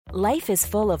Life is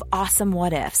full of awesome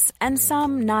what-ifs, and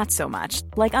some not so much,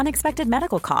 like unexpected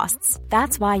medical costs.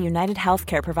 That's why United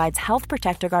Healthcare provides Health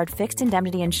Protector Guard fixed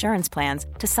indemnity insurance plans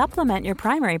to supplement your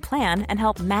primary plan and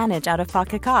help manage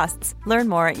out-of-pocket costs. Learn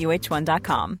more at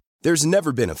uh1.com. There's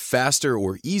never been a faster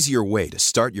or easier way to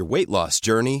start your weight loss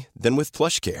journey than with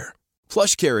PlushCare.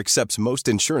 PlushCare accepts most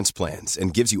insurance plans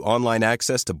and gives you online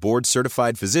access to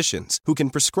board-certified physicians who can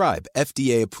prescribe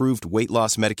FDA-approved weight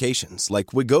loss medications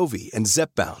like Wegovy and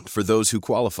Zepbound for those who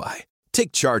qualify.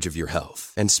 Take charge of your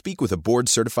health and speak with a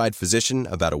board-certified physician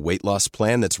about a weight loss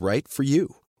plan that's right for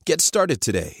you. Get started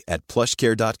today at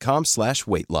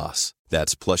plushcare.com/weight loss.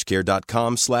 That's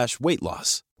plushcare.com/weight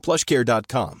loss.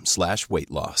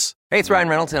 plushcare.com/weight loss. Hey, it's Ryan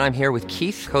Reynolds, and I'm here with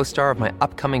Keith, co-star of my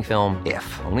upcoming film,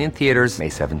 If, only in theaters May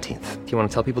 17th. Do you want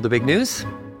to tell people the big news?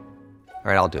 All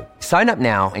right, I'll do it. Sign up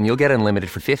now and you'll get unlimited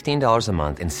for $15 a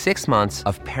month and 6 months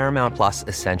of Paramount Plus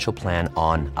Essential Plan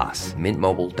on us.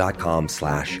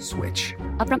 MintMobile.com/switch.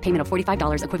 Upfront payment of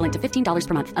 $45 equivalent to $15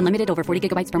 per month. Unlimited over 40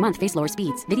 gigabytes per month. Face lower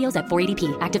speeds. Videos at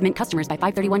 480p. Active Mint customers by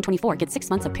 531.24 get 6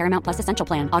 months of Paramount Plus Essential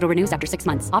Plan. Auto renews after 6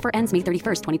 months. Offer ends May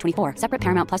 31st, 2024. Separate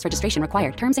Paramount Plus registration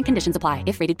required. Terms and conditions apply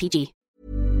if rated PG.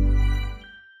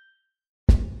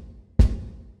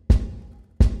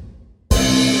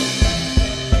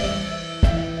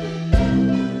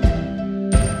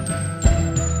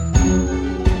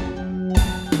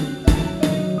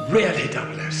 Really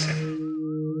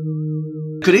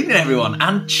 007. Good evening, everyone,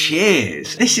 and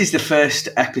cheers. This is the first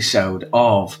episode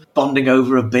of Bonding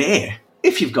Over a Beer.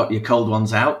 If you've got your cold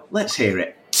ones out, let's hear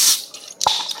it.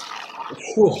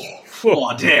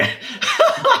 Oh dear.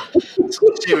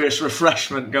 Some serious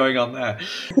refreshment going on there.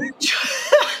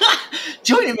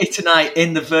 Joining me tonight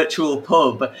in the virtual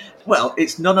pub, well,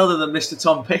 it's none other than Mr.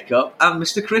 Tom Pickup and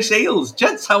Mr. Chris Eales.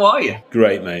 Gents, how are you?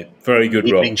 Great, mate. Very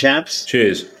good, Rob. Evening, chaps.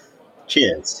 Cheers.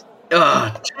 Cheers.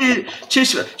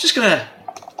 Cheers. Just gonna.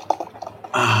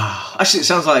 Actually, it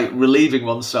sounds like relieving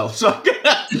oneself. So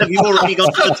Have you already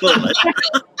gone to the toilet?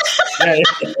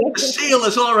 the seal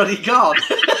has already gone.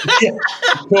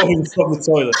 Going from the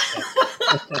toilet.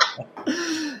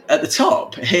 At the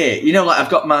top here, you know, like I've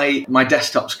got my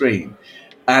desktop screen,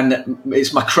 and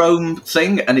it's my Chrome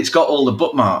thing, and it's got all the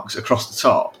bookmarks across the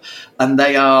top, and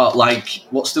they are like,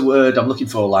 what's the word I'm looking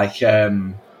for? Like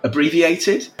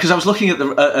abbreviated, because I was looking at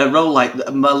a role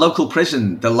like my local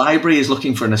prison. The library is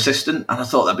looking for an assistant, and I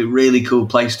thought that'd be a really cool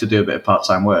place to do a bit of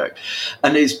part-time work,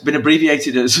 and it's been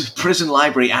abbreviated as prison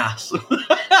library ass,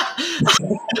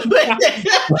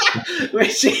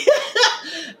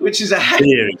 which is a heck of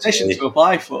a position to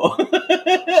apply for.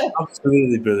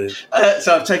 Absolutely brilliant.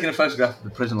 So I've taken a photograph of the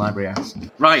prison library ass.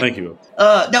 Right. Thank you.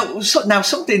 Now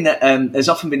something that has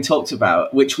often been talked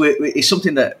about, which is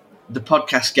something that the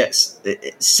podcast gets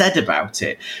said about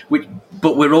it,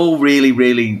 but we're all really,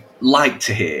 really like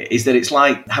to hear, is that it's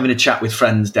like having a chat with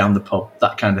friends down the pub,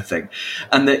 that kind of thing,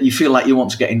 and that you feel like you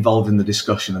want to get involved in the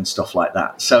discussion and stuff like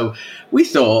that. So we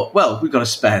thought, well, we've got a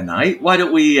spare night. Why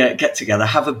don't we get together,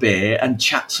 have a beer, and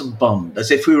chat some Bond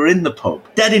as if we were in the pub?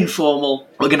 Dead informal.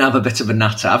 We're going to have a bit of a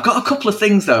natter. I've got a couple of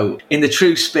things, though, in the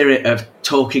true spirit of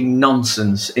talking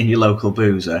nonsense in your local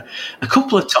boozer. A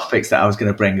couple of topics that I was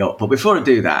going to bring up. But before I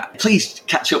do that, please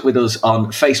catch up with us on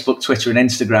Facebook, Twitter, and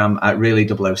Instagram at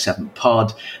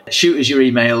Really007pod. Shoot us your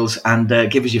emails and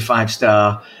give us your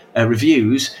 5-star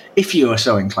reviews, if you are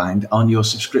so inclined, on your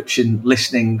subscription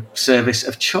listening service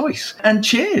of choice. And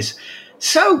cheers.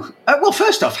 So, well,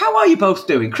 first off, how are you both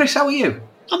doing? Chris, how are you?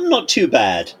 I'm not too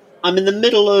bad. I'm in the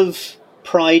middle of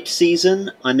Pride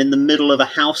season. I'm in the middle of a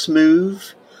house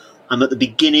move. I'm at the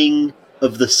beginning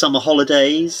of the summer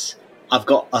holidays. I've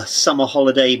got a summer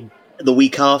holiday the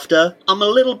week after. I'm a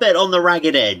little bit on the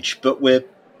ragged edge, but we're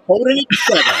holding it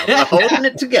together. We're holding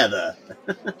it together.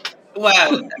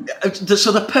 Well,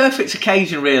 so the perfect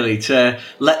occasion, really, to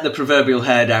let the proverbial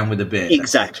hair down with a beer.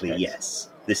 Exactly, yes.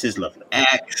 This is lovely.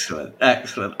 Excellent.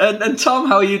 And Tom,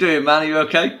 how are you doing, man? Are you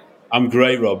okay? I'm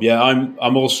great, Rob. Yeah,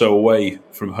 I'm also away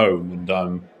from home, and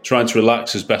I'm trying to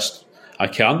relax as best I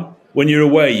can. When you're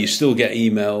away, you still get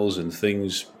emails and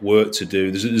things, work to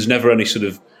do. There's never any sort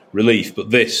of relief, but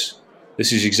this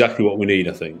is exactly what we need,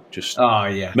 I think. Just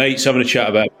mates having a chat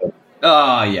about it.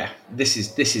 Oh, yeah. This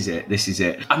is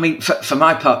it. I mean, for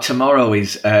my part, tomorrow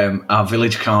is our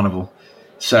village carnival.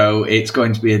 So it's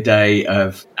going to be a day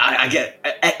of, I get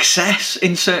excess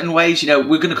in certain ways. We're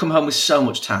going to come home with so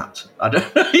much tat. I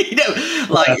don't know,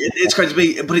 it's going to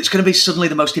be, but it's going to be suddenly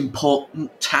the most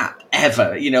important tat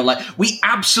ever. We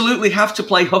absolutely have to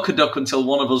play Huck a Duck until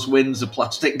one of us wins a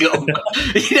plastic gun.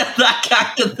 That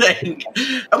kind of thing.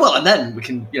 Well, and then we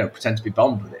can, pretend to be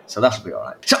Bond with it. So that'll be all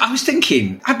right. So I was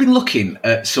thinking, I've been looking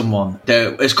at someone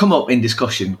that has come up in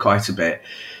discussion quite a bit,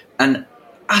 and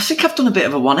I think I've done a bit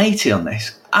of a 180 on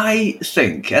this. I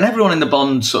think, and everyone in the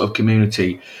Bond sort of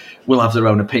community will have their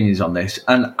own opinions on this,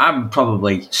 and I'm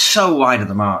probably so wide of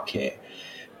the mark here,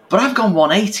 but I've gone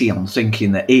 180 on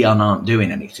thinking that Eon aren't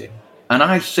doing anything. And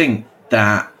I think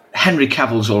that Henry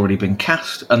Cavill's already been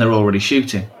cast and they're already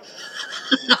shooting.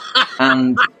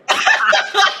 And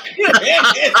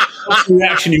what's the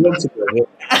reaction you want to do?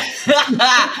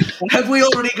 Have we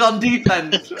already gone deep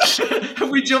end? Have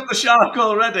we jumped the shark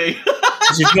already?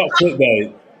 This is not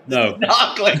clickbait. No.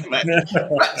 Not clickbait.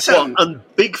 Right, so, and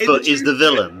Bigfoot is the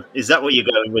villain. Is that what you're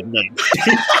going with next?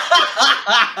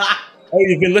 Oh,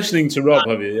 you've been listening to Rob,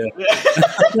 have you? Yeah.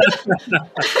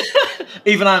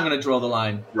 Even I'm going to draw the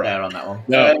line there on that one.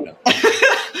 No.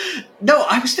 No,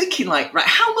 I was thinking,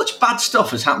 how much bad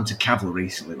stuff has happened to Cavill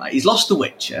recently? He's lost The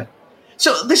Witcher.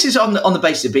 So this is on the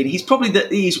basis of being, he's probably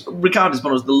he's regarded as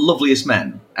one of the loveliest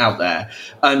men out there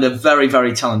and a very,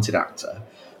 very talented actor.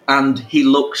 And he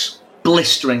looks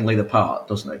blisteringly the part,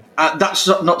 doesn't he? That's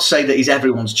not to say that he's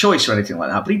everyone's choice or anything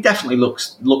like that, but he definitely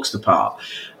looks the part.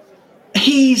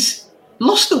 He's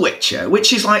lost The Witcher,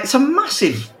 which is it's a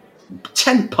massive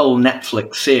tentpole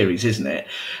Netflix series, isn't it?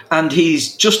 And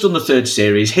he's just done the third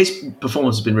series. His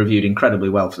performance has been reviewed incredibly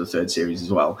well for the third series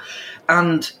as well.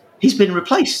 And he's been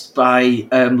replaced by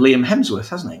Liam Hemsworth,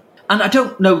 hasn't he? And I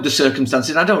don't know the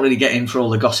circumstances. I don't really get in for all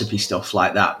the gossipy stuff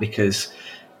like that because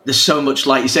there's so much,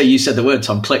 like you said the word,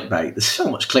 Tom, clickbait. There's so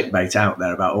much clickbait out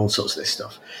there about all sorts of this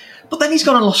stuff. But then he's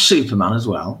gone and lost Superman as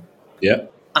well. Yeah.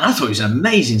 And I thought he was an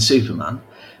amazing Superman.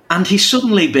 And he's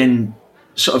suddenly been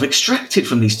sort of extracted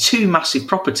from these two massive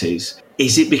properties.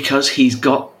 Is it because he's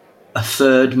got a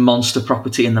third monster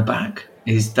property in the bag?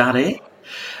 Is that it?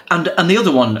 And the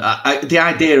other one, the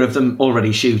idea of them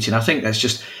already shooting, I think that's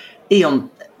just, Eon,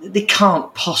 they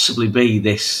can't possibly be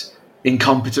this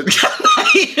incompetent.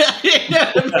 You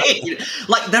know what I mean?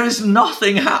 There is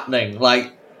nothing happening.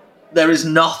 There is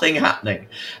nothing happening.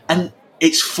 And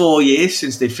it's 4 years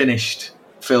since they finished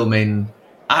filming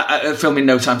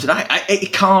No Time to Die.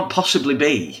 It can't possibly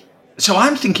be. So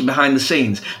I'm thinking behind the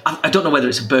scenes. I don't know whether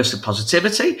it's a burst of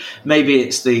positivity. Maybe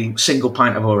it's the single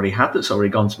pint I've already had that's already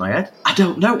gone to my head. I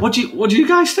don't know. What do you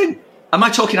guys think? Am I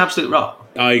talking absolute rot?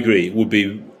 I agree.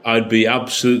 I'd be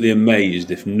absolutely amazed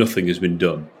if nothing has been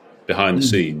done behind the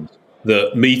scenes.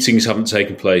 That meetings haven't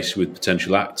taken place with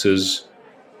potential actors,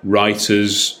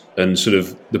 writers, and sort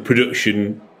of the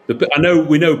production.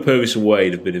 We know Purvis and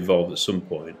Wade have been involved at some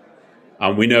point.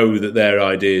 And we know that their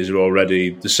ideas are already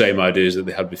the same ideas that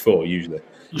they had before, usually.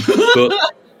 But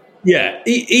yeah,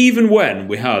 even when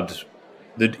we had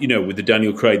with the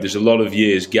Daniel Craig, there's a lot of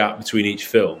years gap between each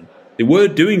film. They were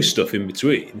doing stuff in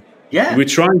between. Yeah, they were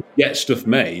trying to get stuff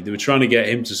made. They were trying to get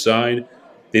him to sign.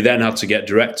 They then had to get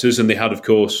directors, and they had, of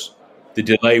course, the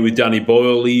delay with Danny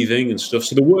Boyle leaving and stuff.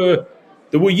 So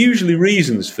there were usually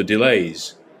reasons for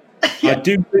delays. Yeah. I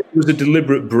do think it was a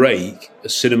deliberate break, a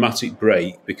cinematic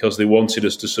break, because they wanted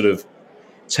us to sort of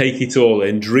take it all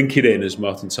in, drink it in, as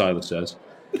Martin Tyler says.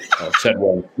 Said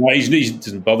one. No, he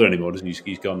doesn't bother anymore, doesn't he?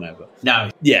 He's gone now. But no.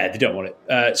 Yeah, they don't want it.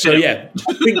 I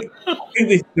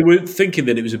think they were thinking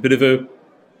that it was a bit of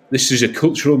this is a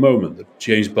cultural moment that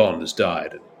James Bond has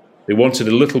died. And they wanted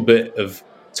a little bit of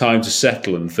time to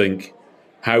settle and think,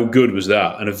 how good was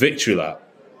that? And a victory lap.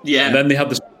 Yeah. And then they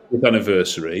had the 60th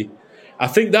anniversary. I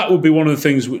think that would be one of the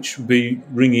things which would be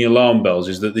ringing alarm bells,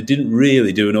 is that they didn't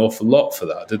really do an awful lot for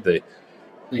that, did they?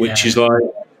 Which is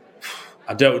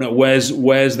I don't know,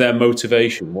 where's their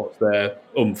motivation? What's their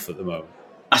oomph at the moment?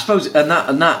 I suppose, and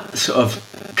that sort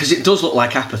of, because it does look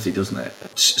like apathy, doesn't it?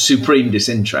 Supreme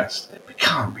disinterest. It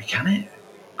can't be, can it?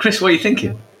 Chris, what are you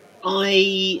thinking?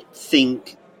 I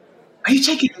think... Are you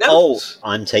taking notes? Oh,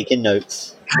 I'm taking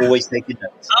notes. Always taking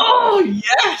notes. Oh,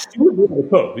 yes! Even in the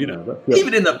pub,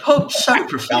 Even in the pub, so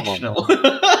professional.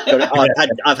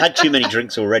 I've had too many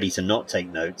drinks already to not take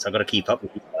notes. I've got to keep up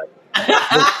with you guys.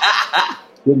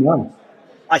 Good man.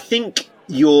 I think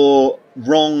you're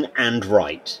wrong and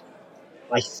right.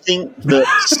 I think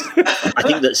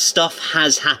that stuff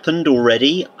has happened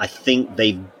already. I think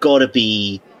they've got to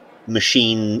be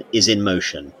machine is in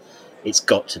motion. It's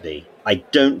got to be. I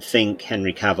don't think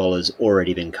Henry Cavill has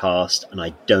already been cast, and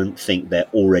I don't think they're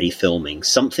already filming.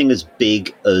 Something as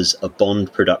big as a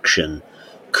Bond production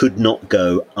could not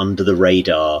go under the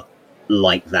radar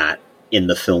like that in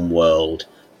the film world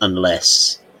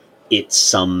unless it's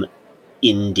some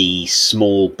indie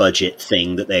small budget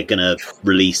thing that they're going to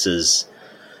release as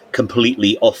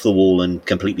completely off the wall and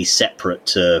completely separate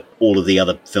to all of the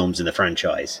other films in the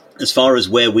franchise. As far as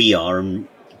where we are, and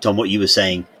Tom, what you were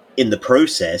saying, in the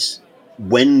process,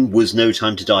 when was No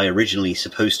Time to Die originally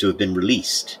supposed to have been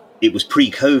released? It was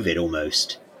pre-COVID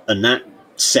almost, and that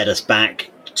set us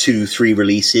back 2-3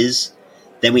 releases.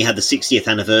 Then we had the 60th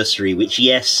anniversary, which,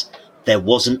 yes, there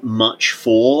wasn't much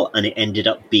for, and it ended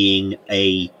up being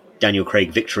a Daniel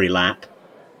Craig victory lap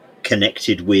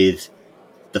connected with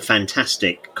the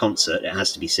fantastic concert, it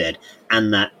has to be said,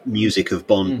 and that Music of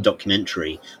Bond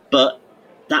documentary. But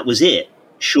that was it,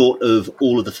 short of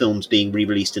all of the films being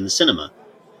re-released in the cinema,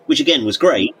 which again was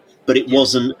great, but it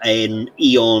wasn't an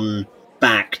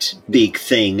Eon-backed big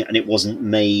thing, and it wasn't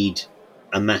made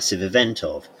a massive event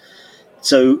of.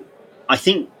 So I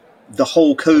think the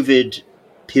whole COVID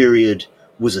period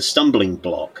was a stumbling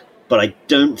block, but I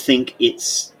don't think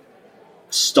it's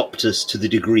stopped us to the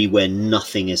degree where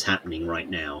nothing is happening right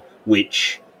now,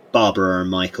 which Barbara and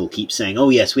Michael keep saying, oh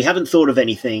yes, we haven't thought of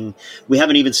anything, we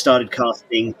haven't even started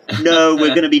casting, no, we're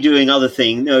going to be doing other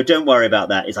things, no, don't worry about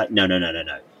that. It's like, no.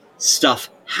 Stuff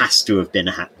has to have been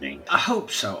happening. I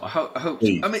hope so. I hope so.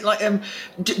 I mean, like,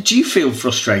 do you feel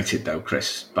frustrated though,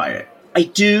 Chris, by it? I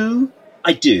do.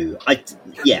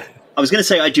 Yeah. I was going to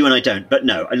say I do and I don't, but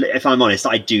no, if I'm honest,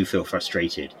 I do feel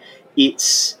frustrated.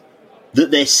 It's that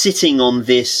they're sitting on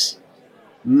this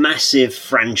massive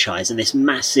franchise and this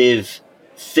massive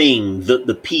thing that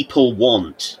the people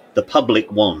want, the public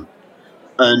want.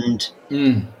 And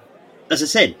as I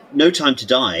said, No Time to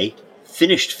Die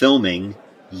finished filming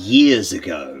years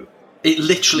ago. It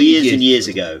literally years and years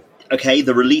ago. Okay,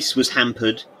 the release was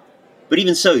hampered. But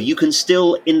even so, you can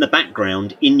still, in the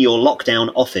background, in your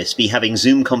lockdown office, be having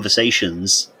Zoom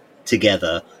conversations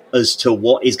together as to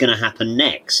what is going to happen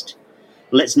next.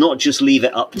 Let's not just leave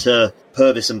it up to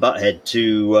Purvis and Butthead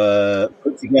to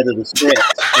put together the script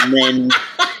and then...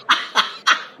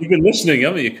 You've been listening,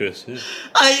 haven't you, Chris? Yeah.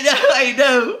 I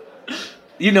know.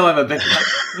 You know I'm a big...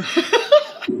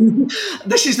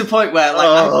 This is the point where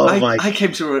I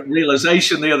came to a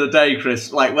realization the other day,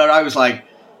 Chris, like where I was like,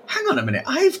 hang on a minute,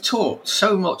 I've talked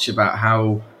so much about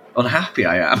how unhappy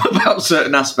I am about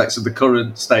certain aspects of the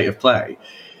current state of play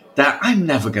that I'm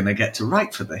never going to get to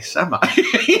write for this, am I?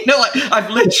 You know, like I've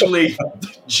literally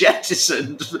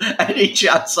jettisoned any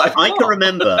chance I've got. I can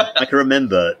remember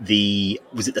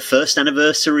was it the first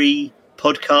anniversary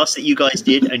podcast that you guys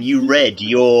did, and you read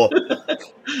your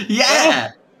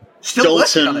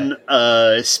Dalton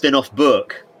spin-off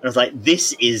book. And I was like,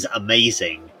 this is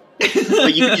amazing.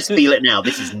 But you can just feel it now.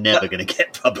 This is never going to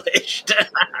get published.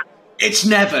 It's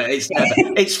never. I said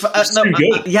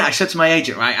to my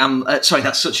agent, right, sorry,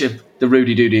 that's such the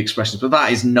Rudy-Doody expression, but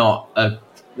that is not a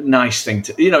nice thing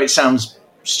to, it sounds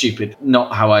stupid,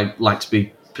 not how I like to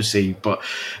be perceived, but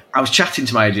I was chatting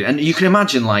to my agent, and you can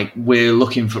imagine, like, we're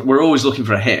always looking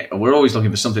for a hit, or we're always looking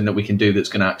for something that we can do that's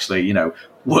going to actually,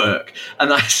 work.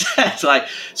 And I said, like,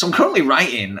 so I'm currently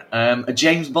writing a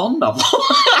James Bond novel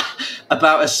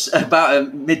about a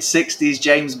mid-60s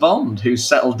James Bond who's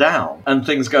settled down and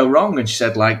things go wrong. And she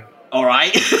said, like, all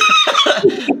right,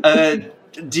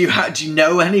 do you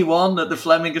know anyone at the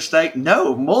Fleming estate?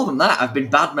 No, more than that, I've been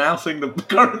bad-mouthing the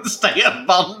current state of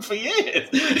Bond for years.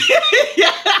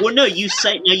 Yeah. Well, no, you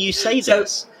say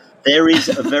this. There is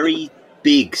a very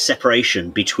big separation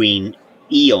between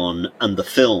Eon and the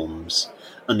films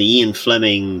and the Ian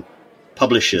Fleming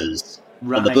publishers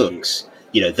and the books.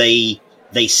 They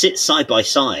sit side by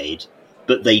side,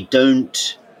 but they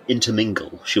don't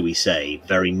intermingle, shall we say,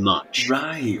 very much.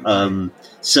 Right.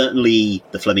 Certainly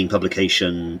the Fleming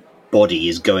publication body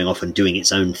is going off and doing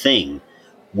its own thing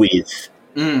with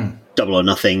Double or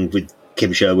Nothing with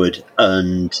Kim Sherwood,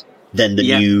 and then the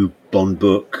new Bond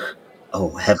book,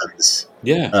 oh heavens,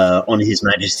 on His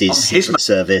Majesty's Secret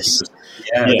Service.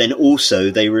 Yeah. But then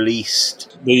also they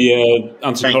released the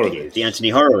Anthony Horowitz. The Anthony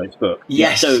Horowitz book.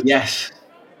 Yes, yes.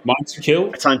 Time to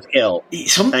Kill. Time to Kill.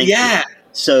 Thank you.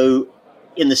 So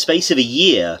in the space of a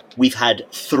year, we've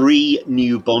had 3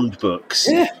 new Bond books,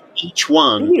 each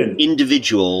one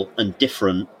individual and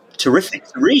different, terrific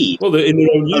to read. Well, they're in their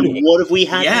own universe. And what have we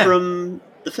had from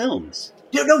the films?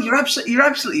 No, you're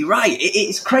absolutely right.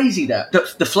 It's crazy that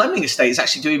the Fleming estate is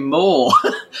actually doing more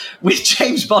with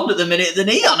James Bond at the minute than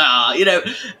Eon are.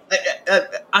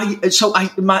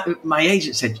 My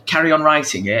agent said carry on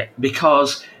writing it,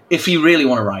 because if you really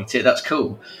want to write it, that's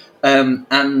cool.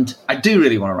 And I do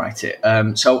really want to write it.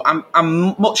 So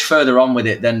I'm much further on with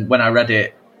it than when I read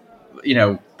it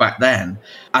back then.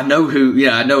 I know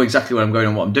I know exactly where I'm going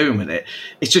and what I'm doing with it.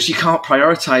 It's just you can't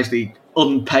prioritise the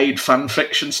unpaid fan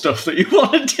fiction stuff that you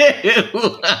want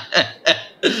to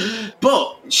do.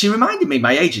 But she reminded me,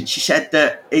 my agent, she said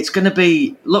that it's going to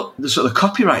be, look, the sort of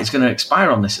copyright is going to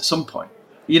expire on this at some point.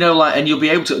 And you'll be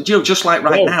able to, just like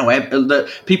right now,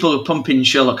 the people are pumping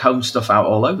Sherlock Holmes stuff out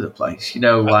all over the place.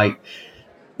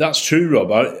 That's true,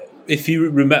 Rob. If you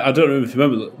remember, I don't know if you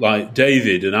remember, like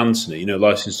David and Anthony,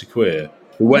 Licensed to Queer,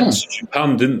 who went to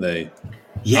Japan, didn't they?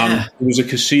 Yeah. And there was a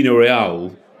Casino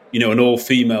Royale, an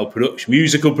all-female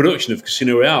musical production of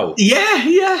Casino Royale.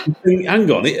 Yeah.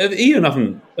 Hang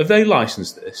on, have they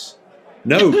licensed this?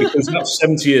 No, because that's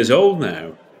 70 years old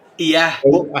now. Yeah.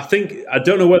 Well, I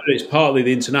don't know whether it's partly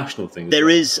the international thing. There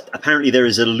is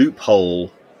a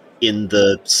loophole in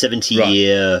the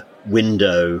 70-year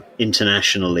window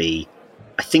internationally.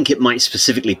 I think it might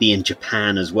specifically be in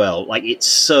Japan as well. Like, it's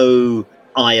so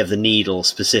Eye of the Needle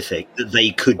specific that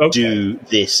they could do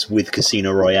this with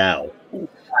Casino Royale. The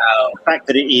fact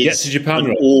that it is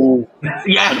an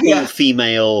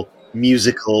all-female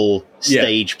musical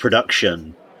stage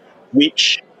production,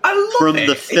 which from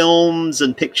the films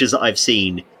and pictures that I've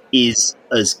seen is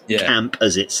as camp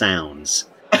as it sounds.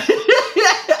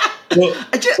 Well,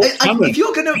 if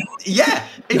you're gonna,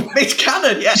 it's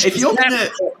canon. Yeah, if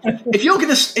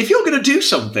you're gonna do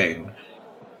something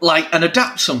like and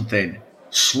adapt something,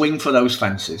 swing for those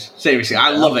fences. Seriously,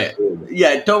 I love it.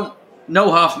 Yeah,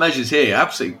 no half measures here.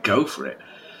 Absolutely, go for it.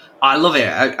 I love it.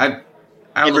 I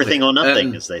everything love it. or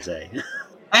nothing, as they say.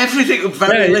 Everything,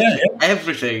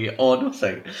 everything or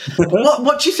nothing.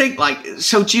 What do you think?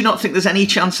 So do you not think there's any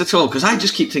chance at all? Because I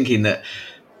just keep thinking that.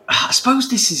 I suppose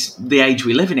this is the age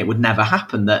we live in. It would never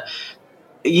happen that,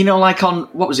 like on,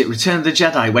 what was it, Return of the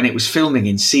Jedi, when it was filming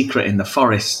in secret in the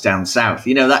forests down south,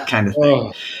 that kind of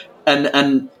thing.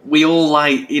 And we all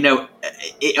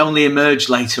it only emerged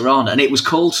later on, and it was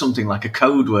called something like a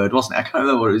code word, wasn't it? I can't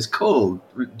remember what it was called,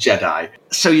 Jedi.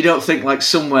 So you don't think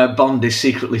somewhere Bond is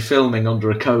secretly filming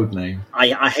under a code name?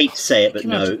 I hate to say it, but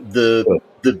no,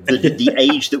 the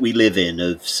age that we live in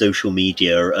of social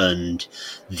media and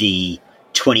the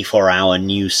 24-hour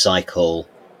news cycle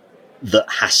that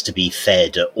has to be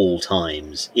fed at all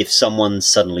times. If someone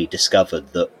suddenly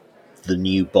discovered that the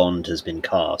new Bond has been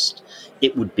cast,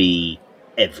 it would be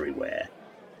everywhere.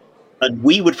 And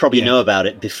we would probably know about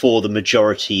it before the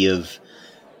majority of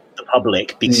the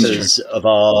public because of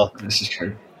our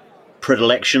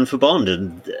predilection for Bond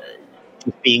and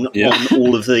being on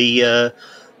all of the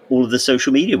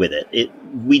social media with it.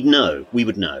 We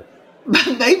would know.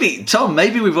 Maybe, Tom,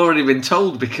 we've already been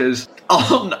told, because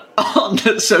on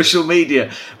social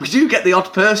media we do get the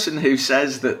odd person who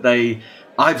says that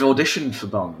I've auditioned for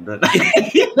Bond. Oh, that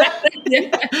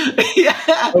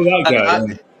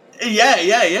guy.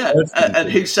 Yeah. And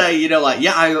who say,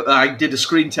 I did a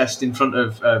screen test in front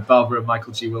of Barbara and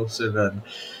Michael G. Wilson, and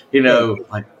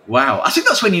wow. I think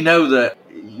that's when you know that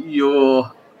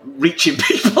you're reaching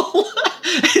people.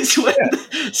 It's when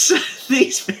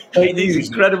these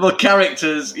incredible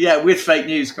characters, with fake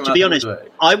news come out. To be honest,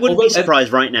 I wouldn't be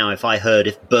surprised right now if I heard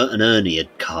if Bert and Ernie had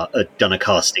done a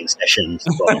casting session.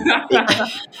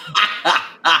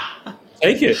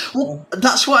 Take it. Well,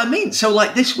 that's what I mean. So,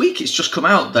 this week, it's just come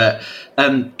out that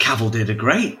Cavill did a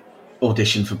great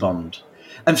audition for Bond.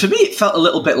 And for me, it felt a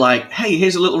little bit like, hey,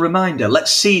 here's a little reminder.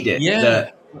 Let's seed it. Yeah.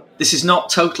 That this is not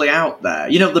totally out there.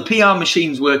 The PR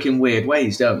machines work in weird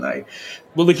ways, don't they?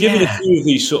 Well, they're giving a few of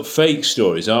these sort of fake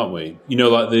stories, aren't we?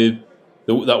 Like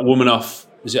that woman off,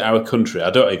 is it Our Country? I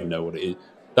don't even know what it is.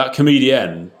 That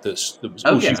comedian she's from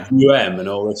UM and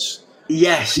all this.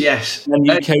 Yes. And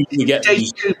you occasionally get Dave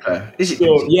Cooper. Is it?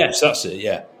 Yes, that's it.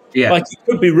 Yeah. It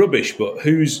could be rubbish, but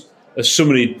has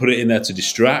somebody put it in there to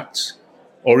distract,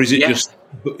 or is it just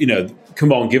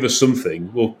come on, give us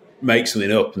something. We'll make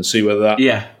something up and see whether that.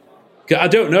 Yeah. I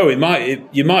don't know.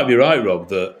 You might be right, Rob.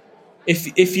 That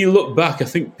if you look back, I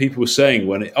think people were saying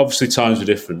obviously times were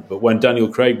different, but when Daniel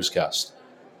Craig was cast,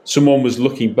 someone was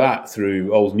looking back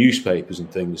through old newspapers and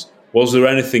things. Was there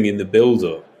anything in the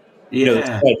build-up?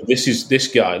 That said, this is this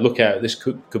guy. Look out! This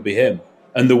could be him.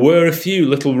 And there were a few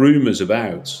little rumours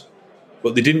about,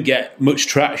 but they didn't get much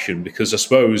traction because I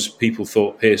suppose people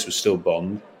thought Pierce was still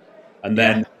Bond, and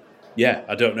then. Yeah,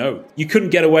 I don't know. You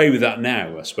couldn't get away with that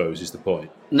now, I suppose, is the point.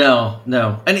 No.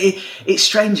 And it's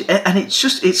strange, and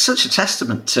it's such a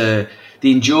testament to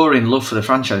the enduring love for the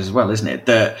franchise as well, isn't it?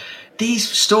 That these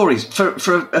stories, for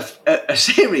a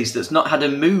series that's not had a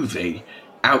movie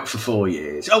out for 4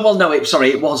 years. Oh, well, no, it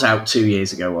was out 2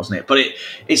 years ago, wasn't it? But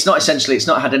it's not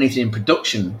had anything in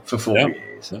production for 4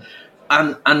 years. No.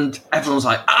 and everyone's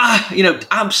like,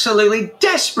 absolutely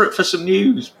desperate for some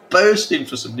news, bursting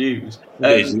for some news.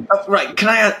 Right, can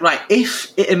I add, right,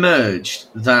 if it emerged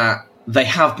that they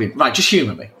have been, right, just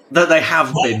humour me, that they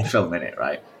have been filming it,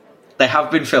 right? They have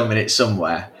been filming it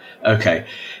somewhere. Okay.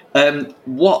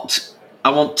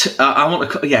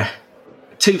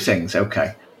 Two things,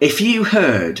 okay. If you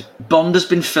heard Bond has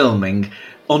been filming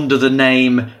under the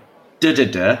name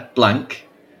blank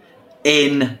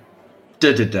in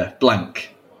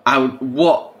blank,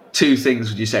 what two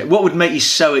things would you say? What would make you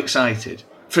so excited?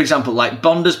 For example, like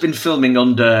Bond has been filming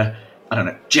under, I don't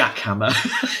know, Jackhammer.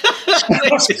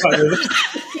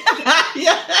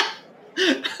 Yeah.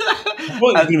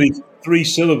 What is going to be 3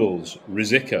 syllables?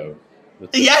 Rizzico.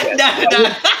 Yeah, no.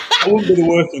 That wouldn't be the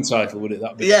working title, would it?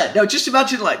 That be? Yeah, no. Just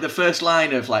imagine like the first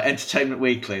line of like Entertainment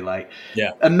Weekly, like,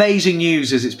 amazing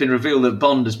news as it's been revealed that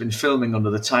Bond has been filming under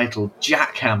the title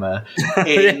Jackhammer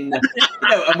in,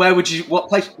 and where would you? What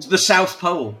place? The South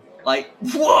Pole. Like,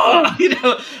 what?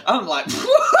 I'm like,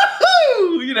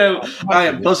 woohoo! I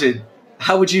am buzzing.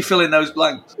 How would you fill in those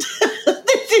blanks?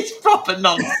 This is proper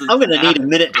nonsense. I'm going to need a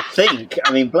minute to think.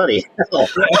 I mean, bloody hell.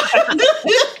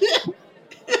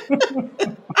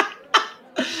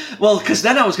 Well, because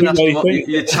then I was going to ask you what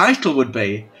your title would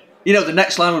be. The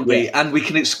next line would be, and we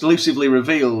can exclusively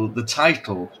reveal the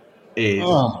title is...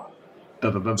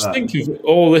 Just think of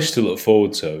all this to look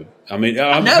forward to. I mean,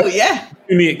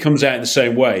 it comes out in the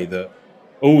same way that,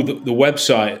 the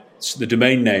website, the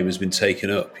domain name has been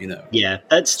taken up, Yeah,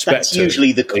 that's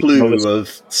usually the clue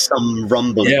of some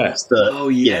rumblings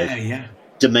that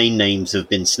domain names have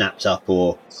been snapped up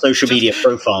or social media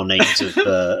profile names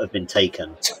have been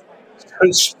taken.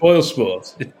 Don't spoil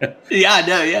sport. Yeah, I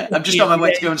know, yeah. I'm just on my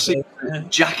way to go and see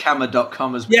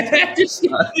jackhammer.com as well. Yeah,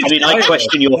 I mean, I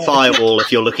question your firewall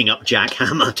if you're looking up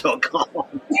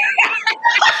jackhammer.com.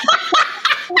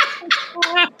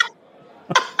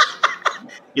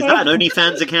 Is that an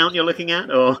OnlyFans account you're looking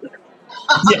at? Or?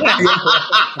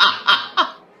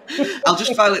 I'll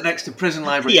just file it next to Prison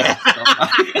Library. Yeah.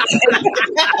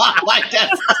 My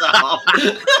desktop.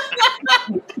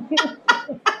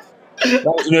 That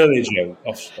was an earlier joke.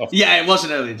 Yeah, it was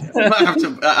an earlier joke. I might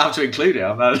have to include it.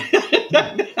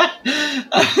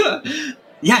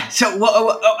 Yeah, so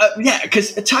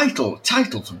because a title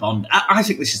for Bond, I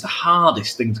think this is the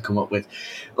hardest thing to come up with.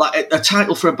 Like a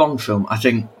title for a Bond film, I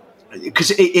think,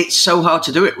 because it's so hard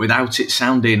to do it without it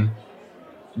sounding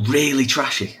really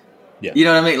trashy. Yeah. You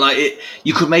know what I mean? Like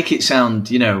you could make it sound,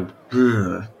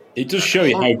 It does show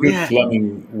you how good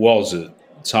Fleming was at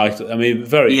title. I mean,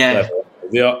 very clever.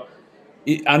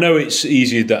 I know it's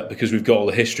easier that because we've got all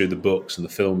the history of the books and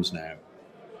the films now,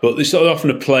 but there's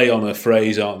often a play on a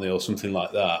phrase, aren't they, or something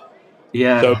like that.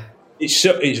 Yeah.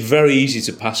 So it's very easy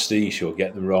to pastiche or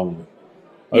get them wrong.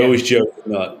 I always joke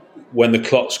that when the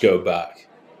clocks go back,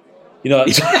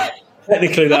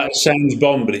 technically that sounds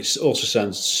Bond, but it also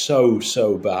sounds so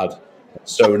bad,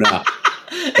 so naff.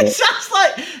 It sounds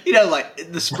like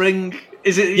like the spring.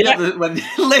 Is it when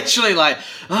literally like,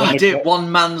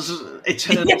 one man's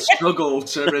eternal struggle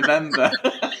to remember?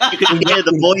 You can hear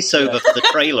the voiceover for the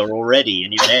trailer already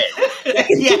in your head.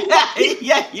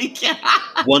 Yeah, you can.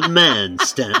 One man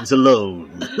stands alone.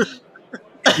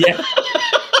 Yeah.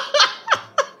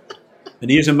 And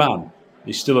he is a man.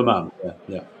 He's still a man.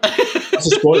 Yeah. That's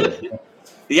a spoiler.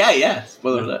 Yeah.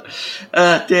 Spoiler alert.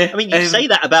 I mean, you say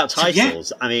that about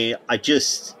titles. I mean, I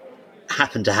just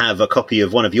happen to have a copy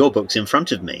of one of your books in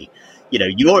front of me.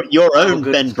 Your own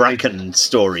Ben Bracken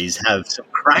stories have some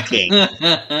cracking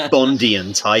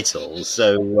Bondian titles.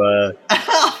 So,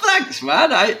 thanks,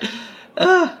 man.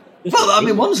 I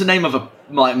mean, one's the name of a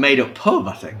made-up pub,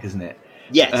 I think, isn't it?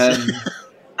 Yes,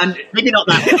 and maybe not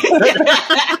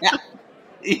that.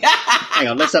 Hang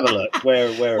on, let's have a look. Where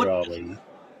are we?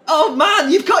 Oh man,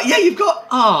 you've got.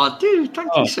 Oh, dude,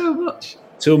 thank you so much.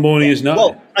 Till morning is night.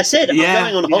 Well, I said I'm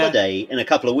going on holiday in a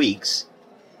couple of weeks.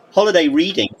 Holiday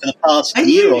reading for the past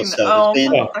year or so has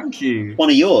been thank you.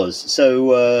 One of yours.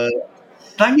 So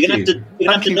thank you're going to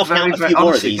have to knock out a few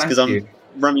more of these because I'm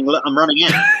running out.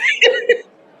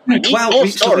 Well,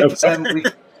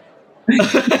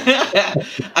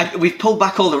 we've pulled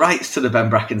back all the rights to the Ben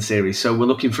Bracken series, so we're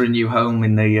looking for a new home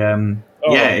in the in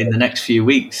the next few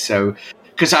weeks. So.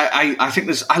 Because I think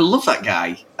I love that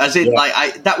guy. As in,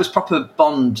 that was proper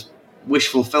Bond wish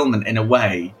fulfillment in a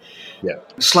way. Yeah.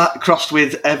 Crossed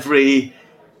with every,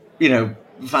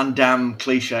 Van Damme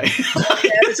cliche.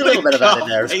 There's a little bit of that in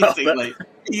there as well. Basically.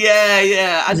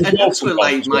 Yeah. And those were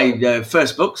like my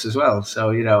first books as well.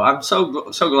 So, I'm so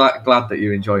glad that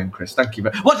you enjoy them, Chris. Thank you.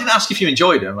 Well, I didn't ask if you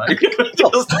enjoyed them.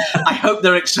 I hope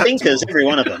they're acceptable. Thinkers, every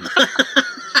one of them.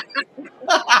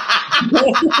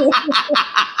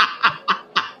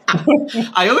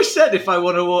 I always said if I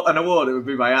won an award, it would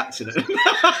be by accident.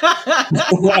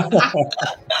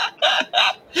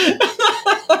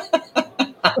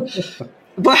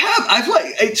 But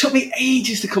it took me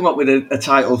ages to come up with a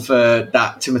title for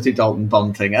that Timothy Dalton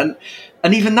Bond thing, and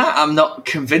even that I'm not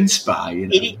convinced by. You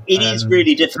know? It is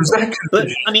really difficult. But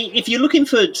I mean, if you're looking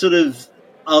for sort of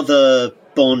other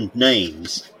Bond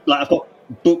names, like I've got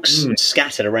books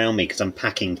scattered around me because I'm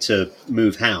packing to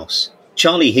move house.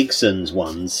 Charlie Higson's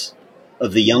ones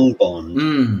of the young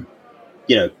Bond,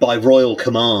 by royal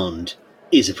command,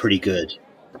 is a pretty good.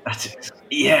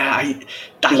 Yeah,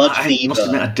 Blood I Fever. must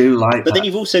admit I do like. But then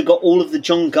you've also got all of the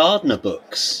John Gardner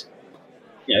books.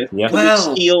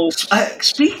 Well,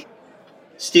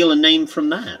 steal a name from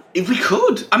that. If we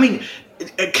could, I mean,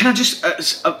 can I just?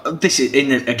 This is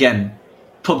again.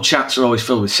 Pub chats are always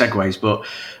filled with segues, but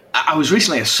I was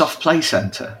recently at a soft play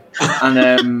centre,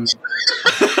 and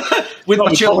with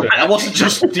my children, I wasn't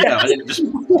just, I didn't just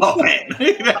pop in.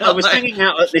 I was hanging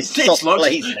out at this soft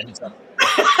play centre.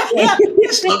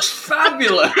 This looks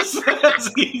fabulous. So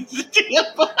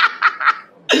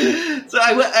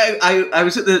I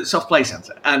was at the soft play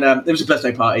centre, and there was a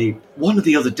birthday party. One of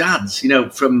the other dads,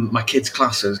 from my kids'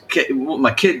 classes,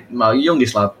 my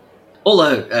youngest lad, all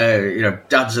the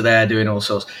dads are there doing all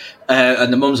sorts,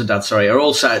 and the mums and dads, are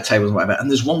all sat at tables and whatever. And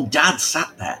there's one dad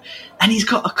sat there, and he's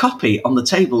got a copy on the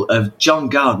table of John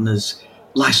Gardner's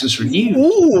License Renewed.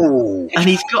 Ooh. And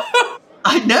he's got.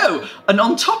 I know, and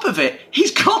on top of it, he's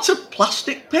got a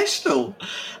plastic pistol.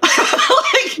 And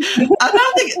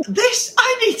I think this.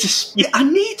 I need to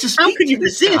speak. How can you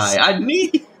resist? Guy.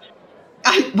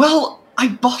 I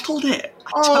bottled it.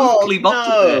 I totally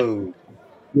bottled it.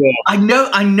 Yeah.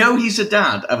 I know he's a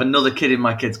dad of another kid in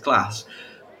my kid's class,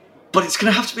 but it's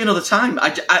going to have to be another time.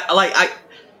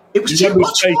 It was too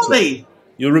much for me.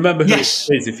 You'll remember who it is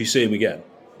if you see him again.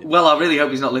 Well, I really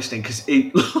hope he's not listening because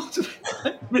he looked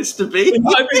like Mr. Bean.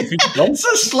 It's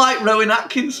a slight Rowan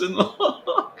Atkinson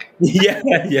look. Yeah.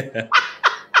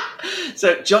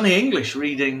 So Johnny English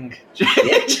reading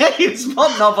James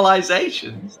Bond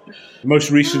novelisations. The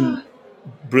most recent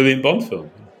brilliant Bond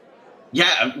film.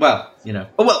 Yeah, well,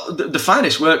 the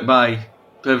finest work by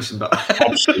Purvis and Bond.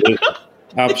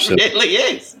 Absolutely. It really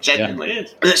is. Genuinely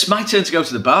is. It's my turn to go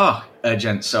to the bar,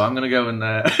 gents, so I'm going to go and...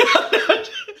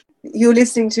 You're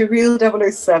listening to Real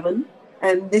 007,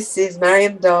 and this is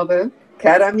Mariam Darbo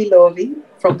Karamilovi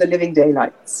from The Living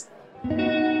Daylights.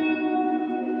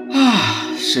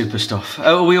 Super stuff.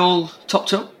 Are we all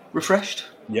topped up? Refreshed?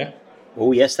 Yeah.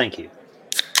 Oh, yes, thank you.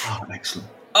 Oh, excellent.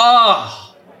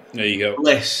 Oh! There you go.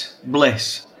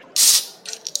 Bliss.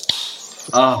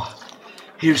 Oh,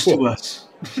 here's to us.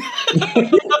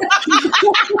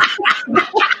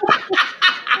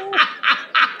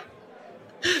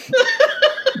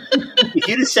 If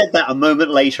you'd have said that a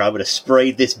moment later, I would have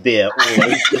sprayed this beer all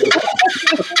over.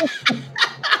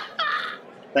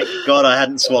 Thank God I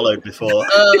hadn't swallowed before.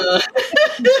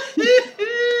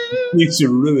 It's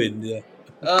ruined, yeah.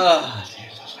 Oh, dear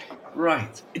lovely.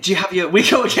 Right. Do you have your... We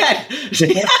go again.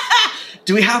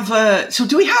 Do we have... So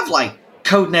do we have,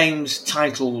 code names,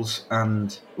 titles,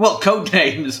 and... Well, code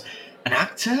names, an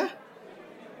actor?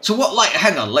 So what,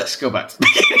 hang on, let's go back.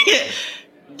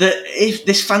 If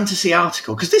this fantasy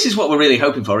article... Because this is what we're really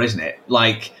hoping for, isn't it?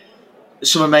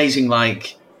 Some amazing,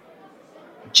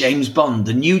 James Bond,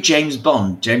 the new James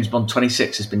Bond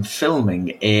 26, has been filming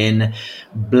in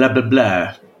blah, blah,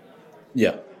 blah.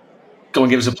 Yeah. Go and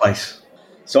give us a place.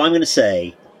 So I'm going to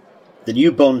say the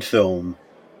new Bond film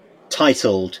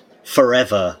titled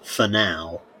Forever for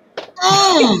Now.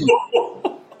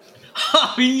 Oh,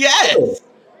 yes!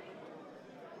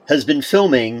 Has been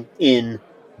filming in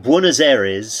Buenos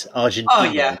Aires, Argentina. Oh,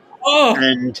 yeah.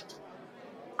 And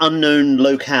unknown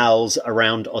locales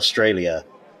around Australia.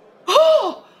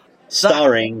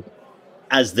 Starring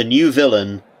as the new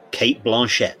villain, Kate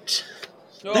Blanchett.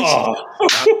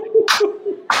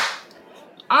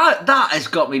 That has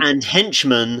got me... And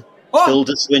henchman,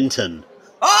 Tilda Swinton.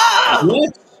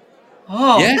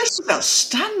 This is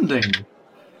outstanding.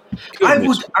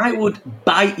 I would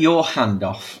bite your hand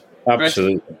off.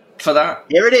 Absolutely. For that.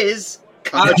 Here it is.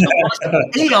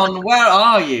 Eon, where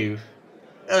are you?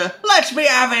 Let me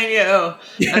having you.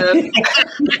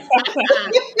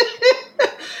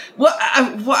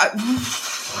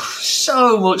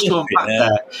 So much to unpack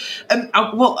there.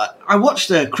 I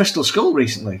watched Crystal Skull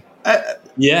recently.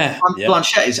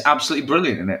 Blanchett is absolutely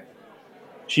brilliant in it.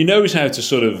 She knows how to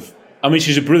sort of... I mean,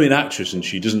 she's a brilliant actress and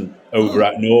she doesn't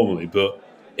overact normally, but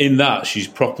in that, she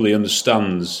properly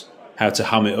understands how to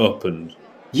ham it up and...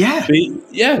 Yeah.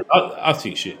 I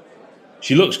think she...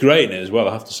 She looks great in it as well,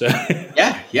 I have to say.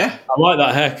 Yeah. I like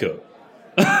that haircut.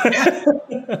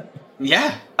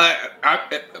 Yeah.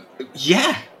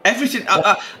 Everything.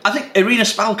 I think Irina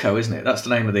Spalko, isn't it? That's the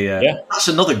name of the. That's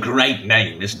another great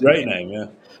name, isn't it? Great name, yeah.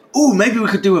 Oh, maybe we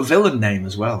could do a villain name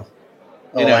as well.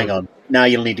 Hang on. Now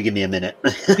you'll need to give me a minute.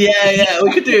 Yeah.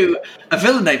 We could do a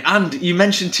villain name. And you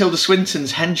mentioned Tilda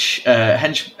Swinton's henchperson.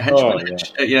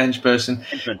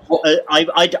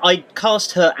 I'd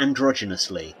cast her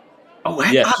androgynously. Oh,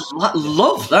 yes. I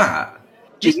love that.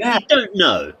 You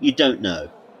don't know.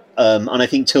 And I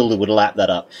think Tilda would lap that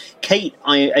up. Kate,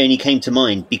 I only came to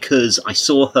mind because I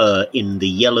saw her in the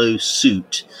yellow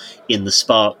suit in the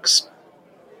Sparks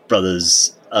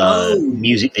Brothers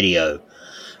music video.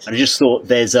 And I just thought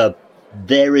there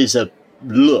is a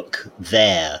look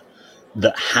there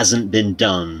that hasn't been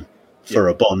done for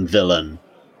a Bond villain.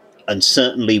 And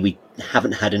certainly we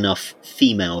haven't had enough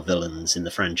female villains in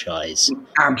the franchise.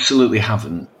 Absolutely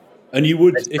haven't. And you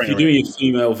would, if you're doing a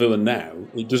female villain now,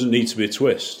 it doesn't need to be a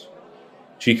twist.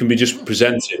 She can be just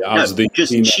presented as the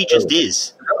female she just villain.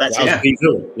 is. That's it. The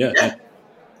villain.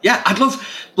 Yeah, I'd love,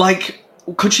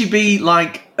 could she be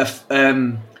like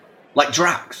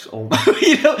Drax? Or,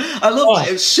 I love that.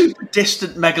 It was super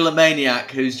distant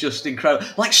megalomaniac who's just incredible.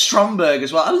 Like Stromberg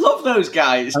as well. I love those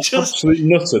guys. Just absolute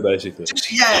nutter, basically.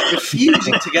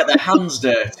 Refusing to get their hands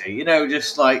dirty.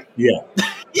 Just like...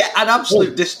 Yeah, an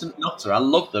absolute distant nutter. I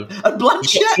love them. And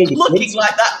Blanchett looking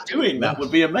like that, doing that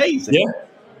would be amazing.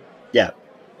 Yeah.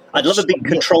 I'd love a big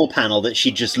control panel that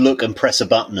she'd just look and press a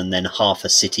button and then half a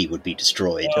city would be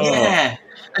destroyed. Yeah.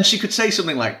 And she could say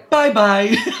something like, bye-bye.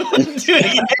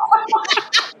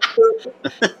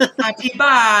 Happy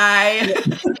bye.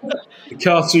 The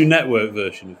Cartoon Network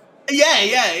version.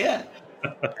 Yeah.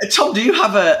 Tom, do you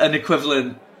have an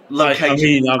equivalent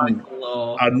location? I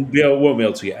won't be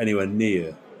able to get anywhere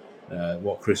near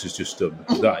what Chris has just done.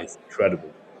 That is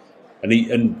incredible.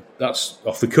 And that's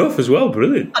off the cuff as well.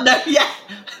 Brilliant. I know, yeah.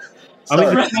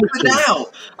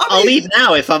 I'll leave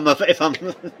now if I'm.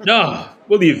 No,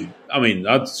 well,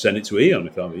 I'd send it to Eon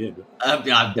if I were you.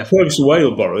 Purvis Away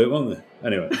will borrow it, won't they?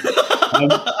 Anyway,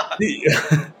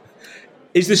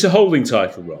 is this a holding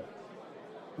title, Rob?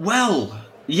 Well,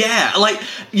 yeah, like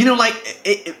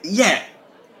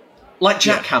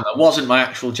Jackhammer wasn't my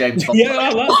actual James Bond. Yeah, I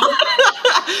like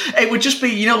that. It would just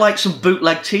be, like some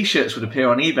bootleg T-shirts would appear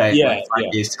on eBay in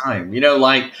 5 years' time.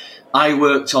 Like I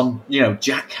worked on,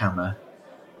 Jackhammer.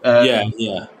 Yeah.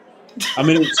 I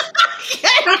mean, it's...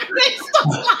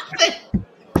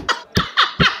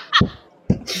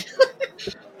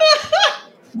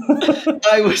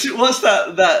 I was. What's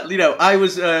that? I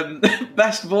was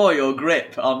best boy or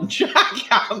grip on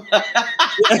Jackhammer.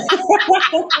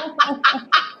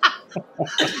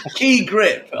 Key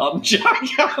grip on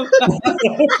Jackhammer.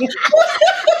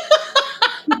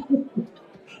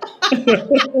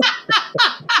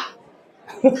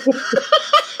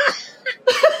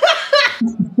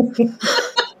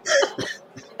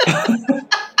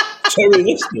 So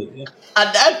realistic. Yeah.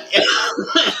 And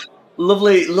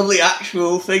lovely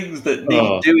actual things that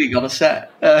need doing on a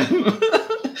set.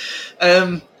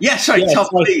 Sorry, Tom,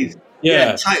 please.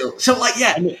 Yeah, title. So,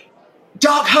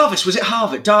 Dark Harvest, was it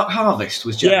Harvest? Dark Harvest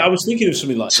was Jack. Yeah, I was thinking of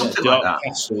something like Dark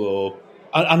Castle, or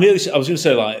I was going to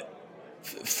say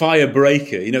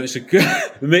Firebreaker. It's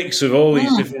a mix of all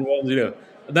these different ones.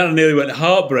 And then I nearly went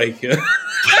Heartbreaker.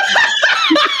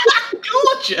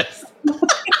 Gorgeous.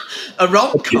 A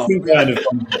rom-com. Kind of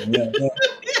rom-com, yeah.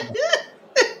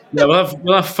 Yeah,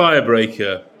 we'll have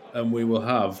Firebreaker, and we will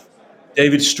have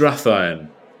David Strathairn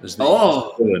as the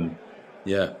villain.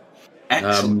 Yeah,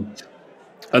 excellent.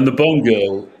 And the Bond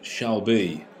girl shall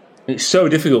be. It's so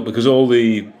difficult because all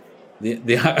the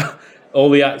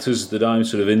actors that I'm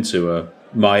sort of into are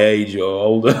my age or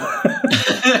older.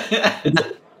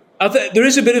 There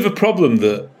is a bit of a problem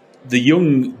that the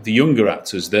younger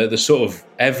actors they're sort of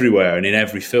everywhere and in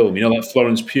every film. Like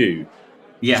Florence Pugh.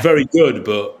 Yeah, she's very good,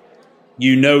 but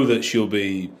that she'll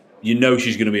be.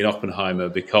 She's going to be in Oppenheimer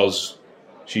because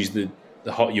she's the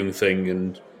hot young thing,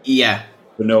 and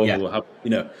will have.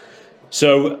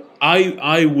 So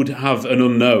I would have an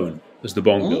unknown as the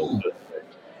Bond girl,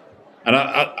 and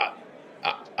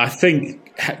I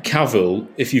think Cavill.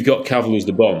 If you've got Cavill as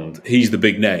the Bond, he's the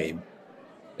big name,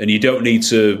 and you don't need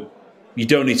to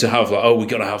have we've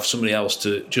got to have somebody else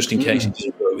to just in case it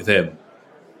doesn't work with him.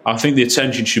 I think the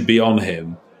attention should be on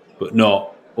him, but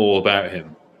not all about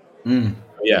him.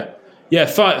 Yeah.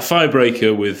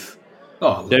 Firebreaker with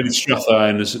David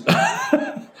Strathairn as.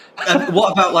 And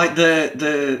what about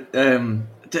the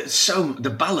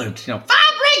ballad?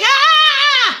 Firebreaker!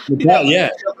 Yeah.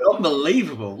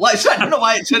 Unbelievable. Like, I don't know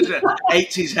why it's such an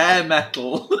 80s hair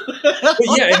metal. But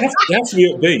yeah, it has to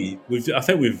be upbeat. I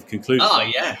think we've concluded. Oh,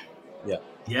 that.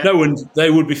 yeah. No, and they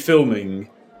would be filming.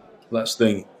 Let's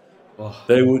think. Oh.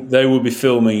 They would be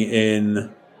filming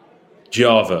in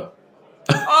Java.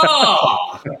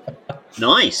 Oh,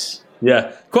 Nice.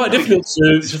 Yeah, quite difficult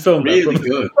to film. really that.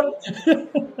 good.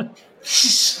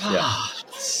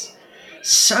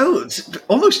 So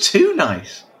almost too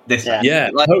nice. This,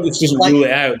 Yeah, like, I hope this doesn't rule it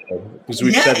out though, because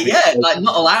we've said like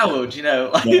not allowed.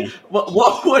 Like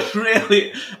what would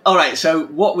really? All right, so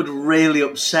what would really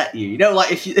upset you?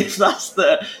 Like if that's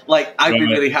the like, I'd be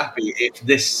really happy if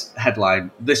this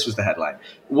was the headline.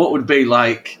 What would be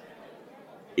like,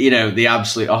 the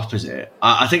absolute opposite?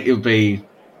 I think it would be.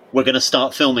 We're going to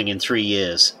start filming in 3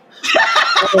 years.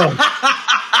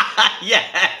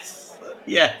 Yes.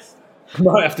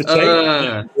 Might have to take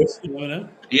it.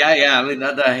 Yeah. I mean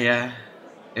that.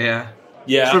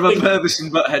 Yeah. From a Purvis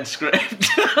and Butthead script.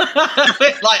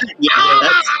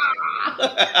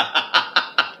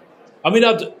 I mean,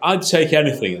 I'd take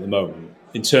anything at the moment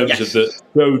in terms of that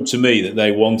showed to me that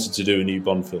they wanted to do a new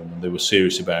Bond film and they were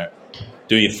serious about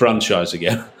doing a franchise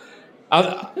again.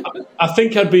 I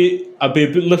think I'd be a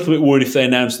little bit worried if they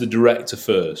announced the director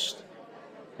first,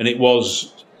 and it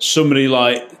was somebody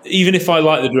like, even if I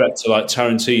like the director like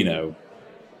Tarantino,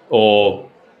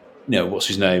 or what's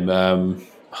his name? I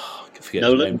forget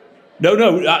his name. No,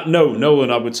 Nolan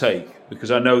I would take,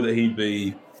 because I know that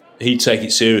he'd take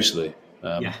it seriously.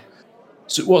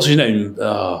 So what's his name?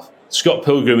 Scott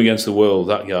Pilgrim Against the World,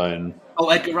 that guy. And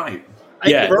Edgar Wright.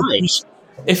 Edgar Wright.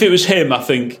 If it was him, I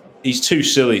think he's too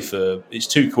silly it's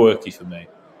too quirky for me.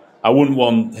 I wouldn't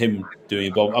want him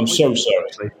doing a Bond. I'm so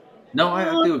sorry. No, I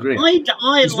do agree. I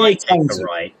like Edgar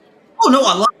Wright. Oh no,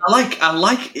 I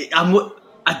like it.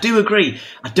 I do agree.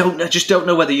 I just don't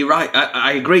know whether you're right.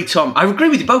 I agree, Tom. I agree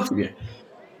with you, both of you.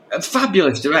 A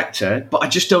fabulous director, but I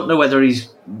just don't know whether it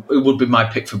would be my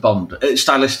pick for Bond.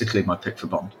 Stylistically, my pick for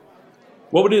Bond.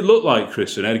 What would it look like,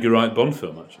 Chris, an Edgar Wright Bond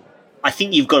film, actually? I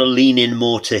think you've got to lean in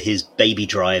more to his Baby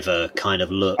Driver kind of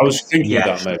look. I was thinking of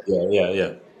that, maybe.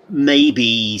 Yeah.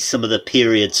 Maybe some of the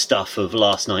period stuff of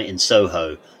Last Night in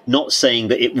Soho. Not saying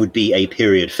that it would be a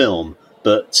period film,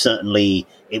 but certainly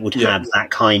it would have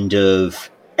that kind of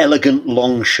elegant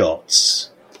long shots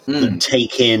that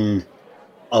take in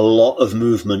a lot of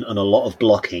movement and a lot of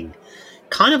blocking.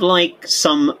 Kind of like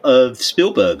some of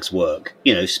Spielberg's work.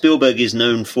 Spielberg is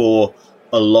known for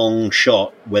a long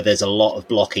shot where there's a lot of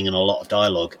blocking and a lot of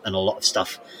dialogue and a lot of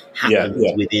stuff happens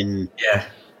within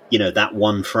that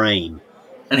one frame.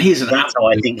 And that's how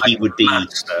I think he would be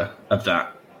master of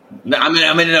that. I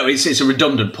mean, no, it's a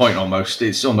redundant point almost.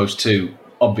 It's almost too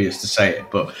obvious to say it,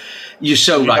 but you're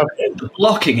so right. The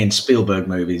blocking in Spielberg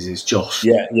movies is just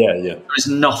There's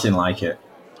nothing like it.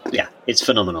 Yeah, it's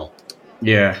phenomenal.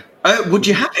 Yeah. Would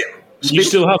you have it? You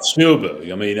still have Spielberg.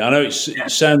 I mean, I know it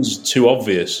sounds too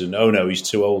obvious, and oh no, he's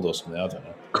too old or something. I don't know.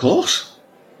 Of course.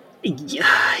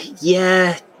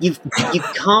 Yeah, you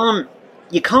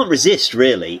can't resist.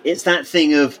 Really, it's that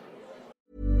thing of.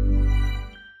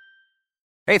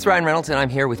 Hey, it's Ryan Reynolds, and I'm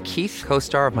here with Keith,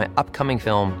 co-star of my upcoming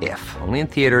film, If, only in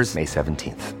theaters May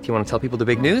 17th. Do you want to tell people the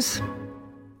big news?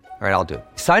 All right, I'll do it.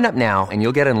 Sign up now and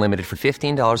you'll get unlimited for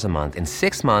 $15 a month and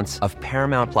 6 months of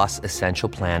Paramount Plus Essential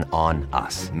Plan on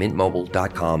us.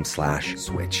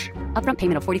 MintMobile.com/switch. Upfront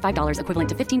payment of $45 equivalent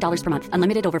to $15 per month.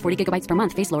 Unlimited over 40 gigabytes per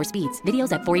month. Face lower speeds.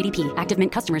 Videos at 480p. Active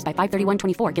Mint customers by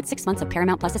 531.24 get 6 months of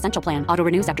Paramount Plus Essential Plan. Auto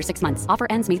renews after 6 months. Offer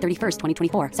ends May 31st,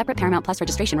 2024. Separate Paramount Plus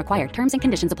registration required. Terms and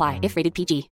conditions apply if rated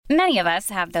PG. Many of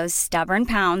us have those stubborn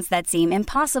pounds that seem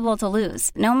impossible to lose,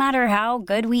 no matter how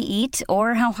good we eat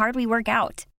or how hard we work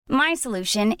out. My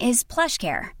solution is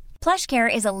PlushCare.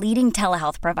 PlushCare is a leading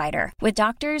telehealth provider with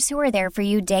doctors who are there for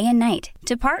you day and night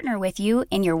to partner with you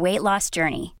in your weight loss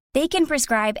journey. They can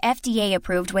prescribe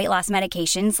FDA-approved weight loss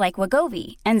medications like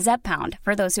Wegovy and Zepbound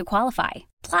for those who qualify.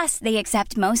 Plus, they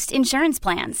accept most insurance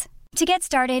plans. To get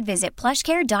started, visit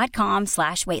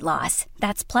plushcare.com/weightloss.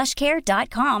 That's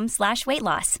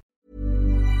plushcare.com/weightloss.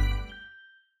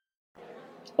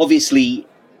 Obviously,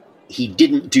 he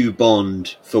didn't do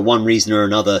Bond for one reason or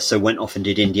another, so went off and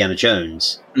did Indiana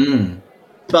Jones.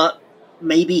 But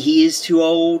maybe he is too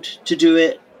old to do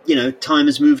it. Time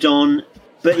has moved on.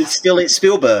 But it's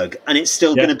Spielberg, and it's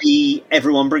still going to be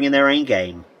everyone bringing their A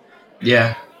game.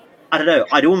 Yeah. I don't know.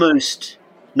 I'd almost,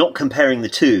 not comparing the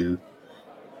two,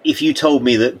 if you told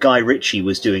me that Guy Ritchie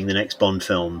was doing the next Bond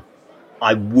film,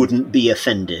 I wouldn't be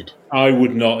offended. I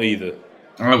would not either.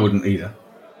 I wouldn't either.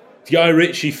 Guy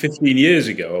Ritchie 15 years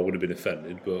ago, I would have been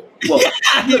offended, but... Well,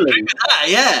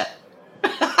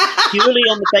 purely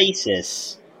on the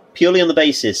basis purely on the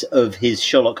basis of his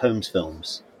Sherlock Holmes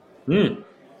films.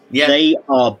 Yeah. They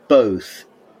are both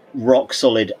rock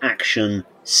solid action,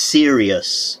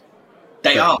 serious.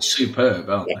 They are superb,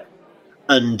 aren't they?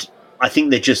 And I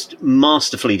think they're just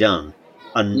masterfully done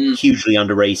and hugely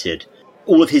underrated.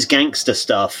 All of his gangster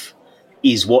stuff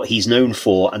is what he's known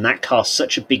for, and that casts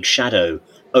such a big shadow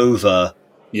over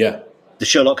the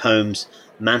Sherlock Holmes,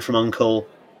 Man from U.N.C.L.E.,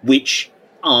 which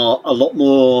are a lot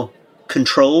more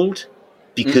controlled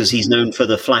because he's known for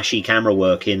the flashy camera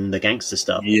work in the gangster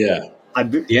stuff. I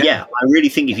really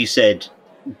think if you said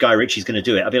Guy Ritchie's going to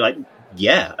do it, I'd be like,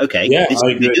 yeah, okay, this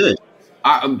would be good.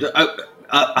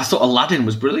 I thought Aladdin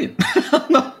was brilliant.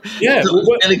 Yeah, it was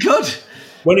really good.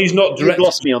 When he's not direct, you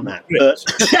lost me on that. But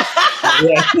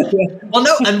well,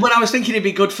 no, and when I was thinking it'd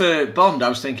be good for Bond, I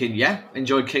was thinking,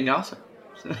 enjoyed King Arthur.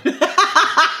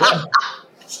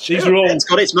 These are all it's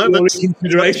got its moments.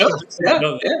 Considerations.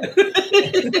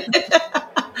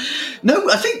 No,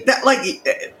 I think that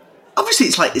obviously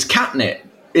it's catnip,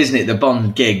 isn't it? The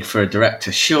Bond gig for a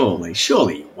director. Surely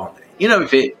you want it. You know,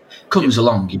 if it comes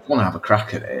along, you want to have a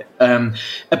crack at it.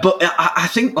 But I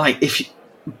think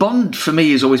Bond for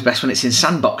me is always best when it's in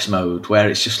sandbox mode, where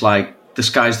it's just like the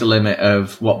sky's the limit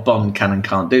of what Bond can and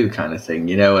can't do, kind of thing.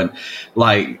 You know, and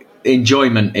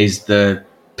enjoyment is the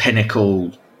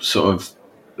pinnacle sort of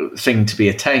thing to be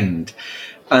attained.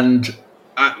 And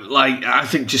I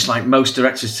think just like most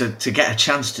directors to get a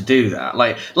chance to do that,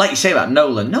 like you say about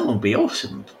Nolan would be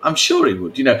awesome. I'm sure he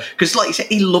would, you know, because like you say,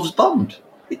 he loves Bond.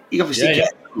 He obviously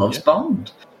loves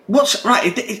Bond. What's right?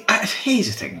 Here's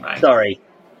the thing, right? Sorry.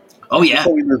 Oh yeah.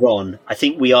 Before we move on, I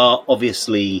think we are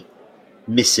obviously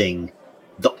missing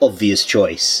the obvious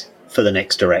choice for the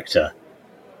next director,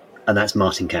 and that's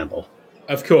Martin Campbell.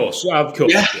 Of course.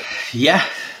 Yeah.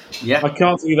 I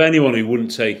can't think of anyone who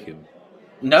wouldn't take him.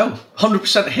 No,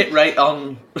 100% hit rate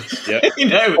on, you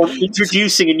know, on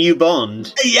introducing a new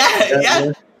Bond.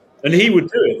 Yeah. And he would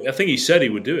do it. I think he said he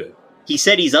would do it. He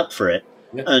said he's up for it,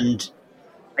 and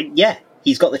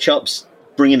he's got the chops.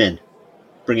 Bring him in.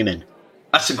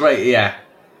 That's a great,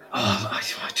 Oh,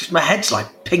 just my head's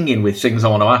like pinging with things I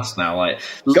want to ask now. Like,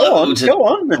 go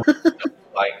on.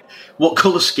 Like, what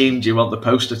colour scheme do you want the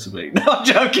poster to be? No, I'm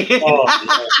joking.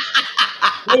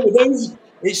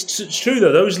 It's true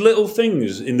though. Those little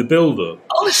things in the build-up,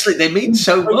 honestly, they mean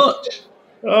so much.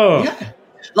 Oh, yeah.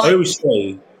 I always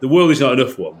say the world is not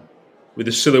enough one with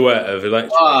the silhouette of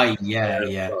Electra. Oh,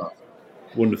 yeah.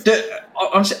 Wonderful.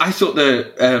 Honestly, I thought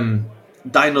the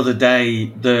Die Another Day,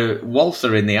 the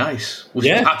Walther in the ice was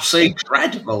absolutely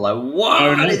incredible. Like,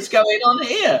 what is going on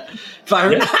here?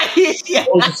 Fahrenheit,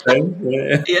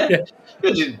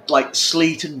 like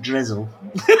sleet and drizzle.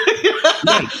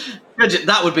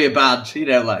 That would be a bad, you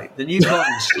know, like the new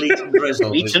Bond, sleet and drizzle.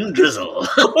 Sleet and drizzle.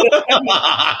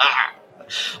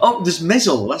 Oh, there's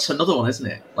Mizzle. That's another one, isn't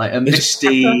it? Like a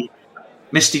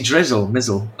misty drizzle,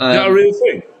 Mizzle. Is that a real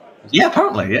thing? Yeah,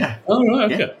 apparently, yeah. Oh,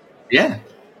 right, okay. Yeah.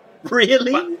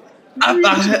 Really?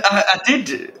 I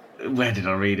did. Where did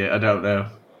I read it? I don't know.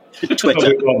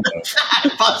 Twitter.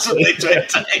 Possibly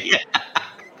Twitter, yeah.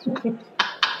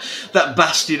 That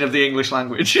bastion of the English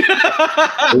language.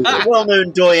 A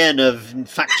well-known doyen of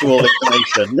factual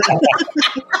information.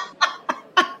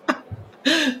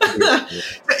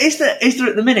 Is there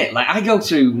at the minute, like I go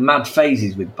through mad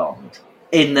phases with Bond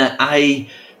in that I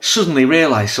suddenly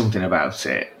realise something about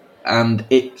it and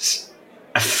it's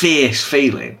a fierce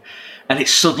feeling and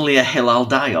it's suddenly a hill I'll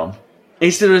die on.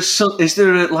 Is there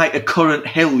a current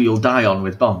hill you'll die on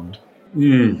with Bond?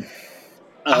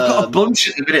 I've got a bunch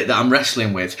at the minute that I'm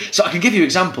wrestling with, so I can give you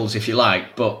examples if you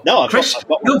like. But Chris,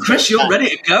 you're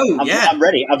ready to go. I'm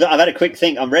ready. I've had a quick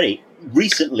think. I'm ready.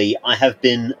 Recently, I have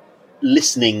been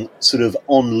listening sort of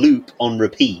on loop, on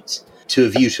repeat, to A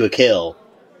View to a Kill,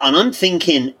 and I'm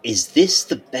thinking, is this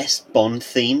the best Bond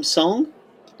theme song?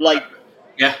 Like,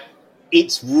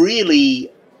 it's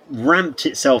really ramped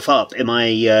itself up in my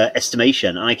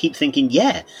estimation, and I keep thinking,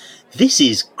 this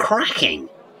is cracking.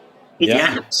 It's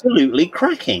absolutely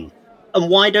cracking. And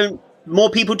why don't more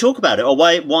people talk about it? Or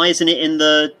why isn't it in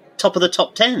the top of the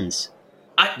top tens?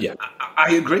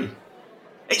 I agree.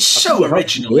 It's so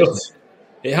original.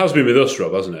 It has been with us,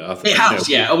 Rob, hasn't it? It has,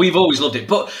 yeah. We've always loved it.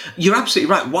 But you're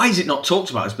absolutely right. Why is it not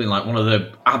talked about as being like one of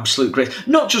the absolute great,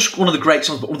 not just one of the great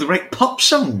songs, but one of the great pop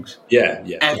songs? Yeah.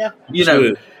 You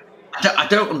know, I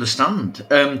don't understand.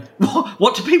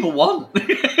 What do people want?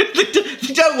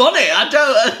 They don't want it. I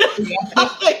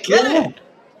don't get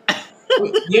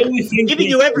it. Giving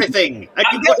you everything. I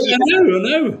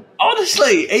know.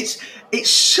 Honestly, it's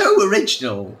so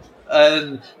original.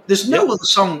 There's no other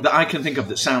song that I can think of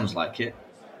that sounds like it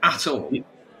at all.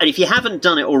 And if you haven't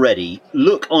done it already,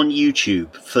 look on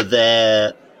YouTube for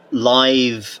their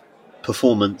live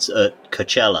performance at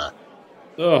Coachella.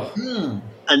 Oh.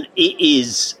 And it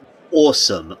is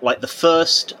awesome. Like, the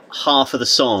first half of the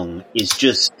song is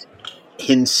just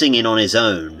him singing on his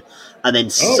own. And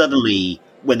then suddenly,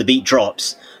 when the beat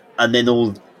drops, and then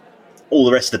all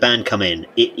the rest of the band come in,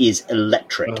 it is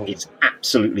electric. Oh. It's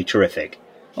absolutely terrific.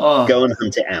 Oh. Go and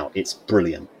hunt it out. It's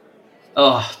brilliant.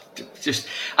 Oh, just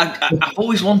I've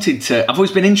always wanted to. I've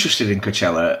always been interested in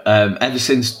Coachella ever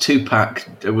since Tupac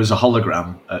was a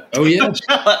hologram. At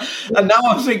Coachella. And now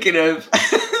I'm thinking of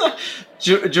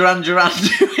Duran Duran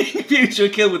doing Future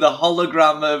Kill with a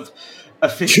hologram of a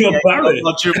 58-year-old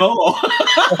Roger Moore.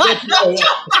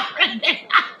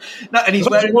 No, and he's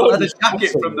wearing a leather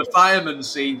jacket from the fireman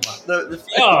scene. The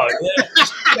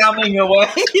scamming away.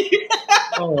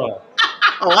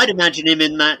 Oh, I'd imagine him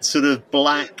in that sort of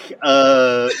black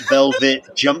velvet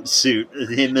jumpsuit,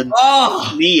 him and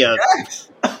Mia. Yes.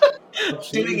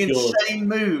 Doing insane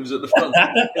moves at the front.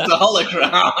 It's a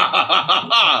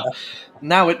hologram.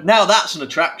 Now that's an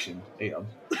attraction, Eon.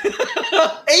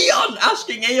 Eon,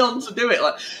 asking Eon to do it.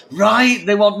 Like, right,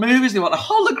 they want movies, they want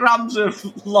holograms of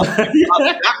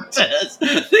actors.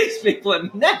 These people are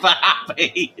never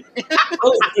happy.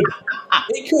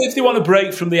 If they want to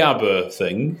break from the ABBA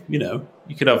thing, you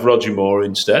could have Roger Moore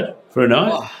instead for a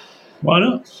night. Oh, why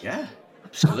not? Yeah,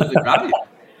 absolutely right.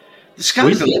 The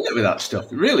sky's the limit with that stuff.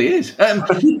 It really is.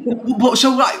 But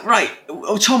so, right.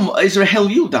 Oh, Tom, is there a hill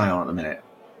you'll die on at the minute?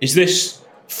 Is this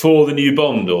for the new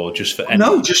Bond or just for anything?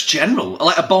 No, just general.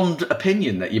 Like a Bond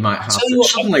opinion that you might have that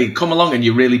suddenly come along and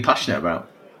you're really passionate about.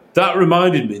 That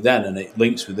reminded me then, and it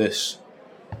links with this.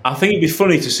 I think it'd be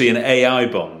funny to see an AI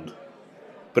Bond,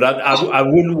 but I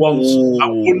wouldn't want. I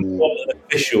wouldn't want an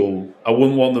official. I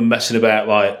wouldn't want them messing about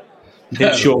like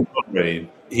it's Sean Connery.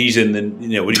 He's in the.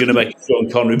 We're going to make a Sean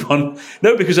Connery Bond.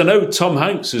 No, because I know Tom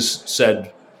Hanks has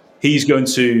said he's going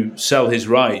to sell his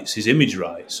image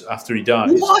rights, after he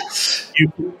dies. What?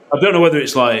 I don't know whether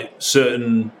it's like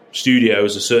certain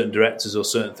studios or certain directors or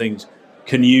certain things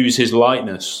can use his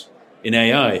likeness in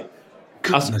AI.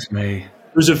 Goodness me.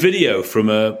 There's a video from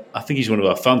I think he's one of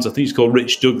our fans. I think he's called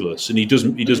Rich Douglas, and he does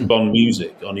Bond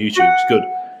music on YouTube. It's good.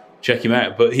 Check him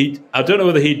out. But I don't know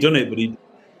whether he'd done it, but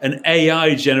an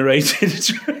AI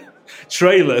generated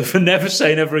trailer for Never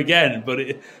Say Never Again, but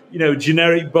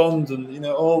generic Bond and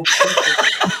all.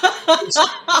 It's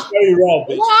very wrong.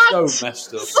 It's so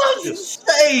messed up. That's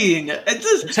insane.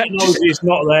 The technology is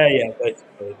not there yet,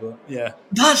 basically. But yeah,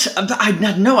 I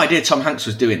had no idea Tom Hanks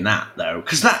was doing that though,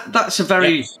 because that's a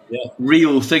very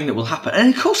real thing that will happen,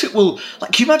 and of course it will.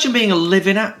 Like, can you imagine being a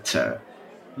living actor?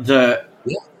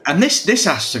 And this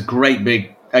asks a great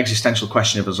big existential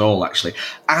question of us all, actually,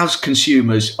 as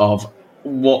consumers of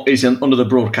what is under the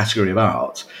broad category of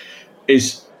art,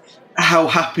 is how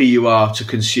happy you are to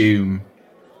consume,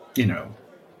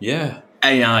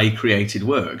 AI created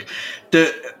work.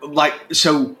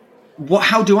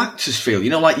 How do actors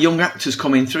feel? Like young actors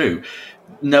coming through,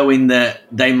 knowing that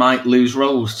they might lose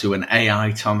roles to an AI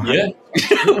Tom Hanks.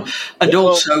 And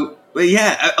also,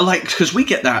 because we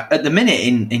get that at the minute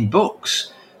in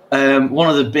books. One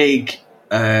of the big,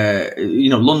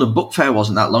 London Book Fair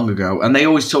wasn't that long ago, and they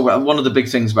always talk about, one of the big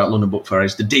things about London Book Fair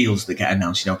is the deals that get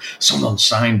announced. Someone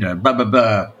signed a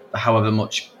however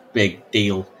much big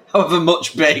deal, however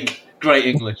much big, great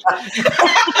English.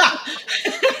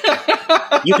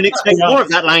 You can expect more of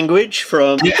that language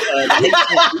from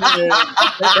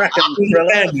Bracken's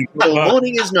thriller, The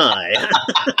Morning Is Nigh.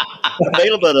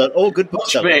 Available at all good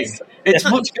booksellers. It's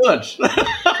much good.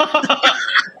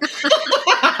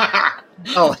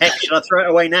 Oh, heck, should I throw it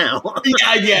away now?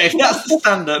 Yeah, that's the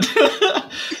standard.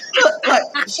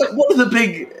 So one of the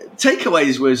big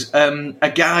takeaways was a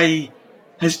guy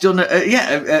has done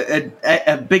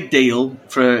a big deal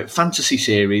for a fantasy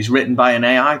series written by an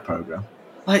AI program.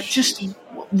 Like, just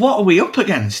what are we up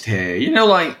against here?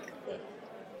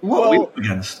 What are we up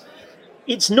against?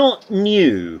 It's not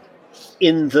new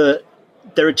in that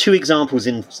there are two examples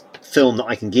in film that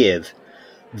I can give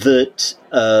that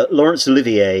Laurence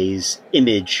Olivier's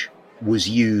image was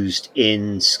used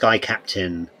in Sky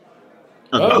Captain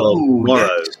Underworld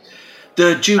Tomorrow. Yes.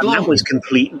 The Jude Law. That was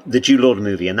the Jude Law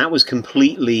movie, and that was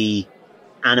completely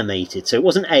animated. So it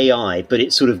wasn't AI, but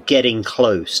it's sort of getting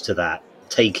close to that,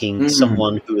 taking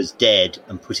someone who is dead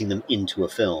and putting them into a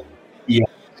film. Yeah.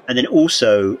 And then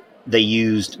also they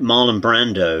used Marlon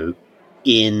Brando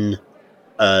in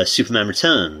Superman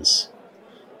Returns,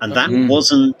 and that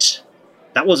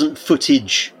wasn't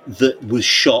footage that was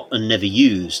shot and never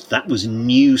used. That was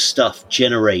new stuff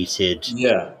generated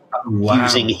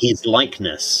using his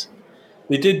likeness.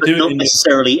 They did but do not it in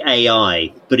necessarily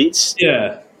AI, but it's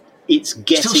getting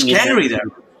still scary though.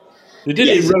 They did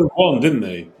it in Rogue One, didn't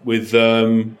they? With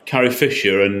Carrie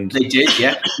Fisher and they did,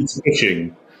 yeah,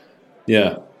 fishing.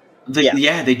 Yeah,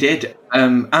 they did,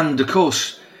 and of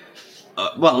course.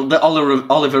 The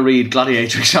Oliver Reed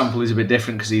Gladiator example is a bit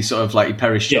different because he sort of he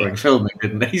perished during filming,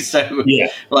 didn't he? So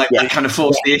that kind of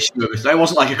forced the issue of it. It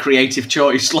wasn't like a creative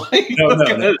choice.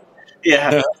 No.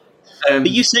 Yeah. But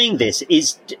you saying this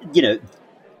is,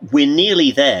 we're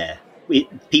nearly there.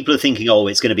 People are thinking,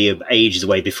 it's going to be ages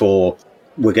away before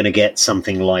we're going to get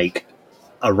something like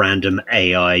a random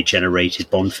AI generated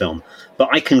Bond film. But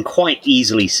I can quite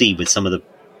easily see with some of the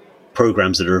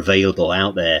programs that are available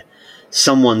out there,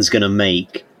 someone's going to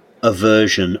make a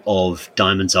version of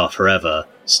Diamonds Are Forever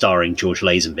starring George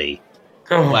Lazenby.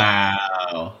 Oh.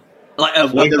 Wow.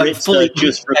 Whether it's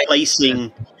just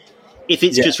replacing... If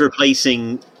it's just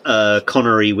replacing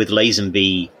Connery with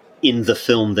Lazenby in the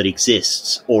film that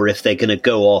exists, or if they're going to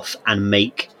go off and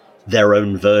make their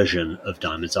own version of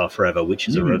Diamonds Are Forever, which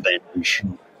is a revenge.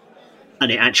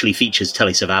 And it actually features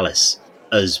Telly Savalas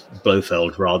as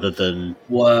Blofeld rather than...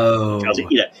 Whoa.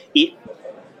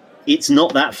 It's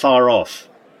not that far off.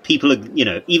 People are,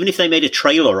 even if they made a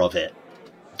trailer of it,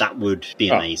 that would be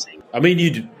amazing. I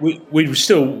mean, we'd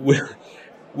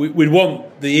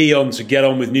want the Eon to get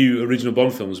on with new original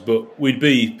Bond films, but we'd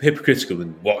be hypocritical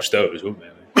and watch those, wouldn't we?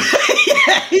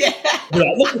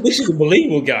 Look, this is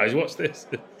unbelievable, guys. Watch this.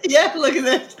 Yeah, look at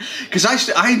this. Because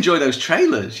I enjoy those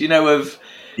trailers, is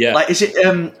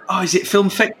it Film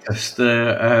Fictus?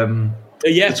 That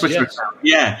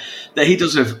he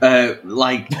does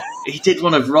he did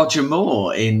one of Roger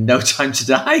Moore in No Time to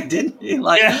Die, didn't he? And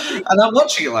I'm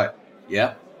watching it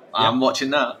I'm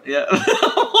watching that. Yeah,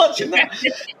 I'm watching that.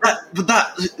 But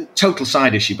that total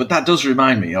side issue. But that does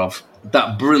remind me of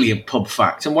that brilliant pub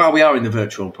fact. And while we are in the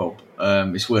virtual pub,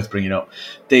 it's worth bringing up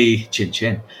the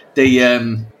chin.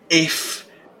 If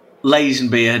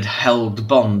Lazenby had held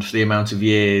Bond for the amount of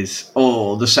years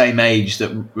or the same age that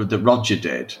Roger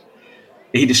did,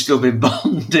 he'd have still been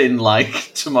Bond in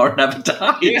Tomorrow Never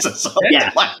Dies or something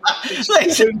like that.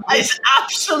 It's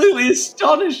absolutely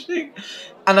astonishing.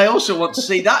 And I also want to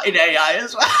see that in AI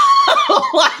as well.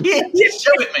 Just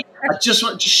show it me. I just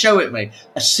want to show it me.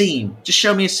 A scene. Just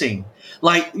show me a scene.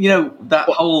 That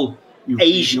whole...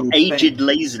 aged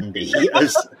Lazenby.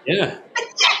 Yeah.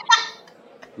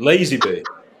 Lazenby.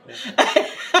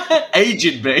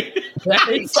 Aged B.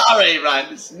 Sorry,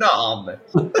 Ryan. It's not on me.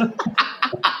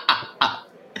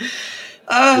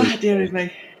 Dearie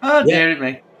me. Dearie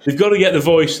me. They've got to get the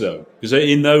voice, though, because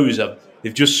in those,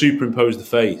 they've just superimposed the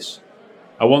face.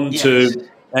 I want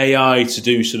AI to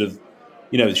do sort of,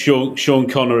 Sean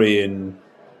Connery in...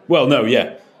 Well, no,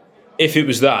 yeah. If it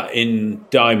was that in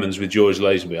Diamonds with George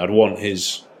Lazenby, I'd want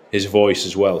his voice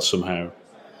as well somehow.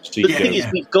 But the thing is,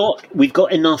 we've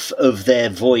got enough of their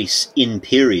voice in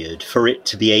period for it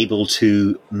to be able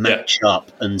to match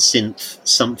up and synth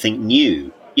something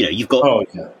new. You've got,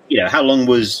 how long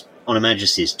was On Her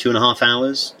Majesty's? 2.5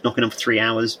 hours? Knocking on for 3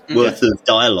 hours worth of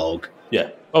dialogue.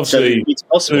 Yeah, obviously. So it's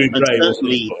possible. And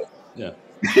certainly,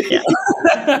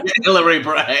 Hilary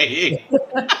Bray.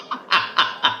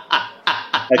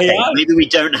 Okay, maybe we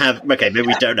don't have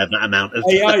that amount of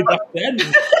AI back then.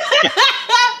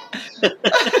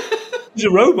 There's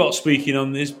a robot speaking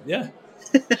on this. Yeah.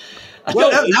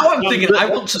 Well, now I'm thinking I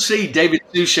want to see David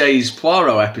Suchet's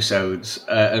Poirot episodes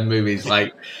and movies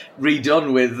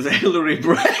redone with Hilary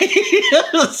Bray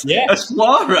as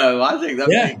Poirot. I think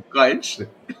that'd be quite interesting.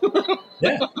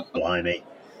 Blimey.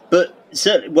 But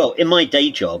in my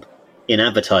day job in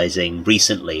advertising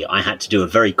recently, I had to do a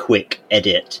very quick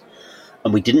edit,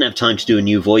 and we didn't have time to do a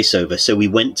new voiceover, so we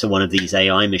went to one of these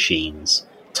AI machines,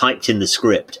 typed in the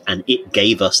script, and it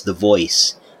gave us the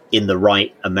voice in the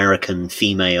right American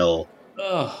female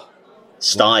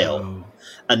style. Wow.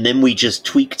 And then we just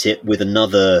tweaked it with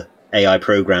another AI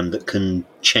program that can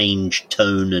change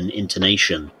tone and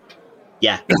intonation.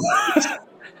 Yeah.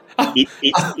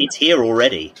 It's here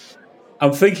already.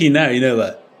 I'm thinking now,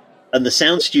 that. And the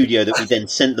sound studio that we then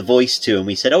sent the voice to, and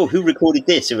we said, who recorded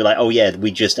this? And we're like,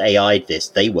 we just AI'd this.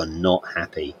 They were not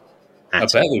happy. I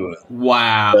bet they were.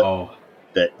 Wow.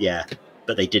 But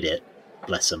they did it.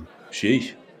 Bless them.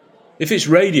 Sheesh. If it's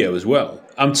radio as well,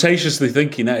 I'm tastelessly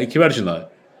thinking that. Can you imagine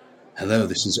hello,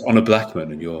 this is Honor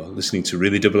Blackman, and you're listening to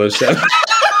Really 007?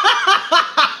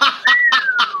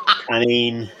 I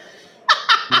mean...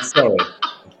 I'm sorry.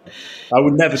 I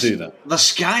would never do that. The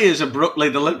sky is abruptly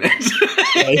the limit.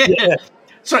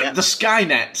 Sorry, the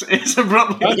Skynet is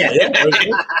abruptly the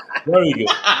limit. Very good.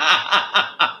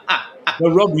 No,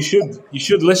 Rob, you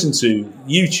should listen to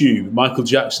YouTube Michael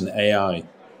Jackson AI.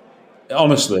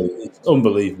 Honestly, it's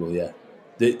unbelievable. Yeah,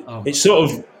 it's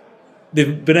sort of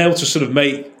they've been able to sort of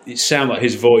make it sound like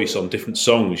his voice on different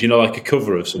songs. You know, like a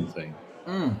cover of something.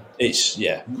 It's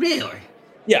really.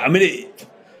 Yeah, I mean,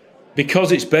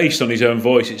 because it's based on his own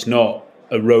voice. It's not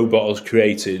a robot has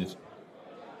created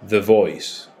the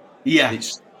voice. Yeah,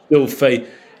 it's still fake.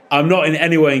 I'm not in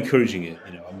any way encouraging it.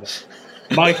 You know,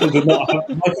 Michael did not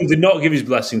give his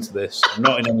blessing to this. I'm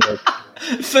not in any way.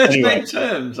 First name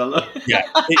terms. I love. Yeah,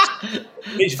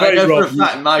 it's very. I know for a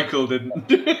fact Michael didn't.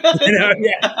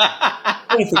 I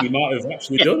don't think he might have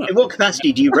actually done it. In what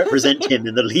capacity do you represent him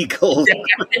in the legal?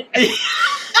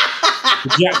 The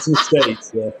Jackson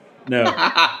States. Yeah. No.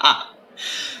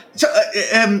 So,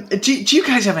 do you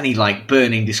guys have any like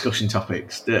burning discussion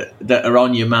topics that are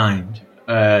on your mind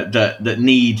that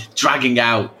need dragging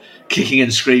out, kicking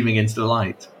and screaming into the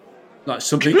light? Like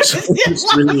something really...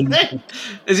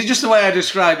 Is it just the way I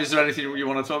described? Is there anything you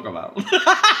want to talk about? Nothing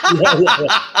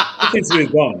to do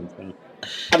with Bond.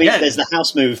 I mean, there's the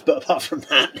house move, but apart from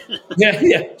that... Yeah. Do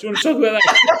you want to talk about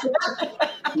that?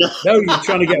 No, you're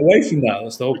trying to get away from that.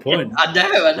 That's the whole point. I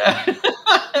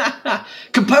know.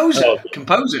 Composer.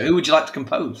 Who would you like to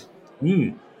compose?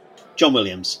 John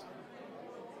Williams.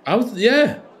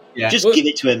 Yeah. Just give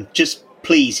it to him. Just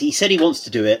please. He said he wants to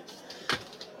do it.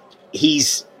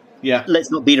 He's... Yeah. Let's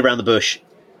not beat around the bush.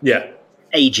 Yeah.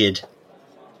 Aged.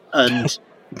 And...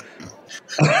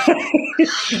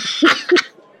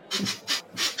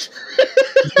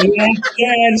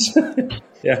 Yes.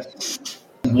 Yeah.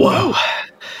 Whoa.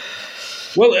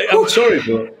 Well, I'm sorry,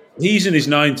 but he's in his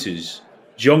 90s.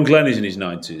 John Glenn is in his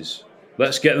 90s.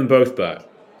 Let's get them both back.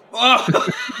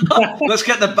 Let's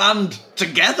get the band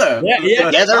together. Yeah.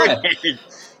 Together again.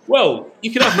 Well,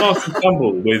 you could have Martin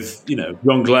Campbell with,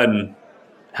 John Glenn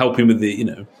helping with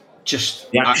the, just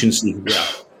the action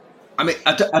sequence. I mean,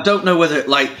 I don't know whether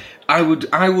I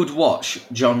would watch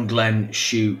John Glenn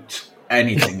shoot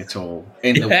anything at all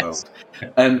in the world.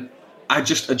 I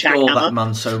just adore that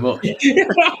man so much.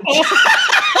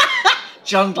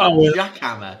 John Glenn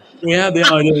Jackhammer. We had the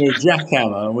idea of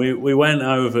Jackhammer, and we went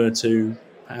over to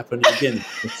Papua New Guinea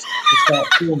to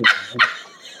start filming.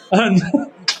 And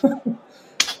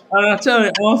I tell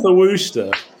you, Arthur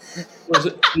Wooster,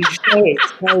 he showed it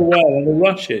so well in the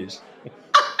rushes.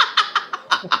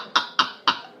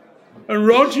 And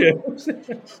Roger, is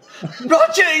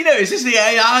this the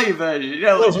AI version?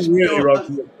 It wasn't really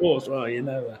Roger, of course, well, you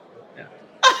know that. Yeah.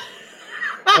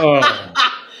 Oh,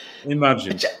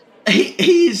 imagine.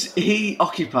 He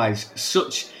occupies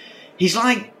such... He's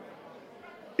like...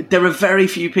 There are very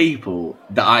few people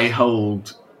that I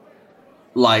hold,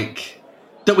 like...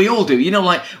 That we all do.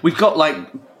 We've got,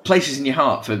 places in your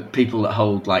heart for people that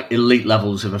hold, elite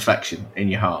levels of affection in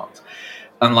your heart.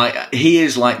 And, he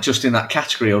is, just in that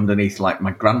category underneath,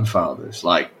 my grandfather's.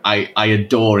 I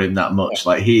adore him that much.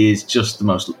 He is just the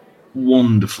most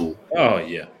wonderful... Oh,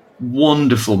 yeah.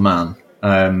 Wonderful man.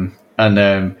 Kind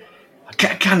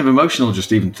of emotional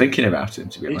just even thinking about him,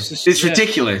 to be honest. It's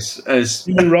ridiculous as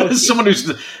someone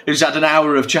who's had an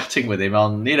hour of chatting with him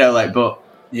on, but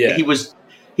yeah. he was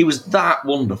that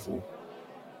wonderful.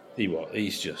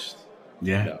 He's just...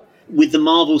 Yeah. With the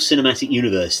Marvel Cinematic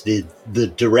Universe, the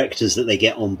directors that they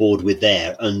get on board with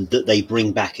there and that they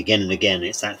bring back again and again,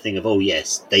 it's that thing of, oh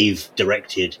yes, they've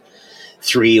directed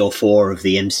 3 or 4 of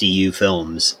the MCU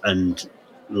films and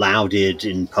lauded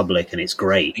in public, and it's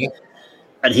great. Yeah.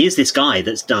 And here's this guy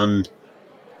that's done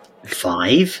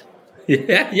 5.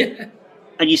 Yeah.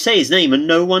 And you say his name and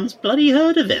no one's bloody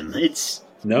heard of him.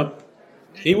 No.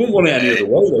 He wouldn't want it any other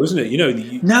way, though, isn't it?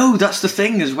 No, that's the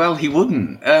thing as well. He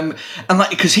wouldn't, and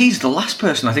because he's the last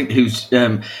person I think who's.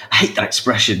 I hate that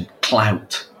expression,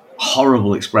 clout.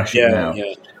 Horrible expression now.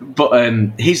 Yeah. But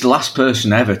he's the last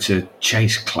person ever to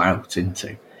chase clout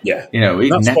into. Yeah,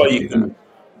 that's why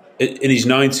in his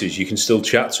 90s you can still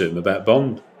chat to him about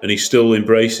Bond, and he still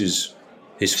embraces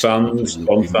his fans,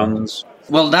 Bond fans.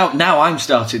 Well, now I'm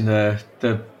starting the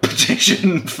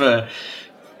petition for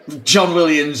John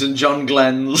Williams and John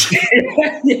Glenn's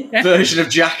version of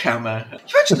Jackhammer.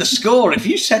 Imagine the score. If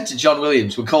you said to John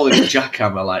Williams, we're calling it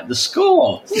Jackhammer, the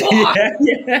score.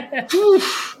 Yeah.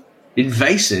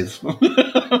 Invasive.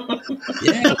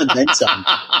 Yeah, and then some.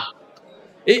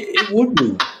 It would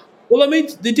be. Well, I mean,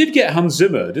 they did get Hans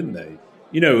Zimmer, didn't they?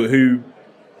 Who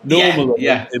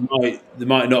normally they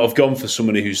might not have gone for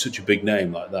somebody who's such a big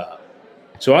name like that.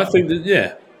 So I think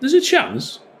that, there's a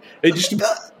chance. It just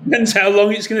depends how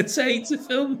long it's going to take to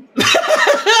film.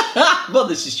 Well,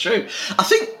 this is true. I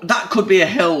think that could be a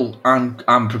hill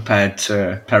I'm prepared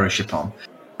to perish upon.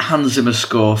 Hans Zimmer's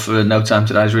score for No Time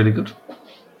to Die is really good.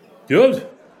 Good.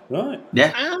 Right.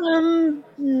 Yeah.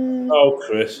 Oh,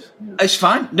 Chris. It's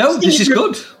fine. No, this is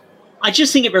good. I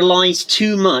just think it relies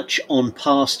too much on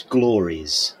past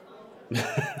glories.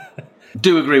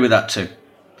 Do agree with that too.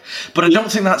 But I don't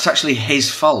think that's actually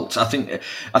his fault. I think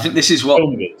this is what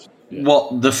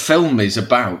the film is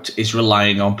about, is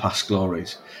relying on past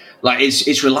glories. Like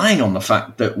it's relying on the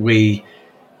fact that we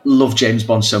love James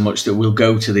Bond so much that we'll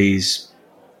go to these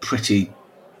pretty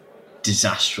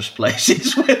disastrous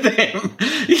places with him.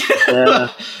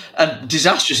 And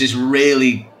disastrous is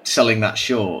really selling that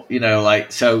short, but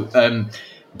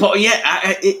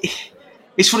yeah,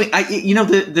 it's funny. I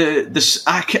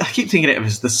keep thinking of it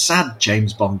as the sad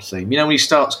James Bond theme. When he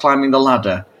starts climbing the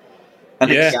ladder,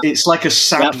 and it's like a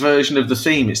sad version of the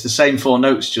theme. It's the same 4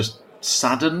 notes, just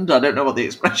saddened. I don't know what the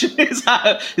expression is.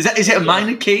 Is it a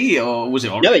minor key, or was it?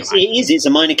 No, it is. It's a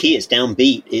minor key. It's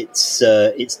downbeat.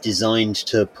 It's designed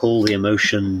to pull the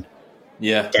emotion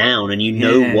down,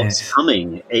 and what's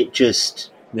coming. It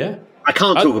just I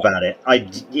can't talk about it.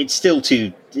 It's still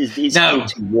too. It's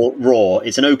too raw.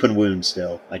 It's an open wound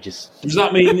still. Does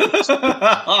that mean? I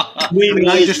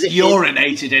just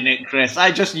urinated in it, Chris.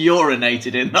 I just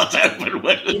urinated in that open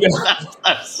wound.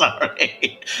 I'm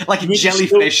sorry, like a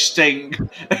jellyfish sting.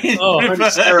 I'm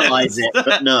to sterilise it,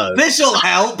 but no. This'll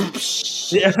help.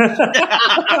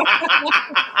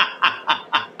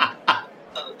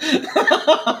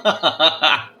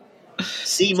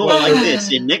 See more like this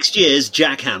in next year's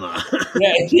Jackhammer.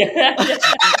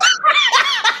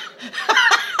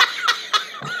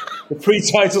 The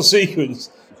pre-title sequence.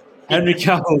 Henry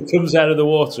Cavill comes out of the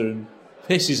water and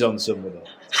pisses on somebody.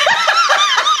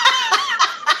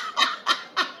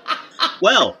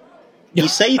 Well, you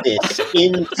say this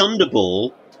in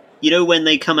Thunderball. When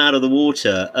they come out of the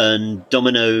water and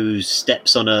Domino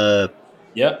steps on a...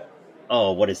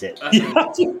 Oh, what is it?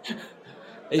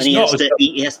 And he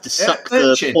has to suck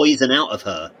the poison out of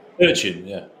her. Urchin,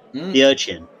 yeah. The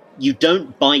urchin. You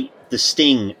don't bite the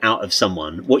sting out of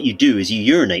someone. What you do is you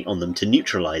urinate on them to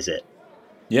neutralise it.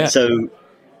 Yeah. So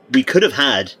we could have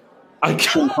had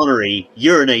Sean Connery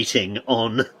urinating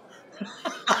on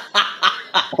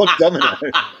Domino.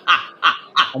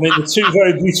 I mean, they're two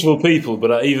very beautiful people,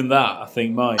 but even that, I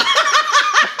think, might.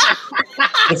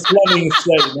 The Fleming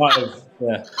estate might have,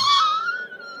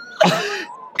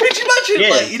 Could you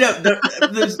imagine,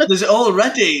 there's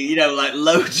already,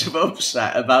 loads of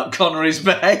upset about Connery's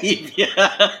behaviour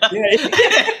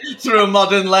through a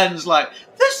modern lens. Like,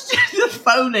 the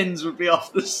phone-ins would be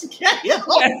off the scale.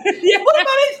 What about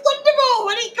in Thunderball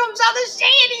when he comes out the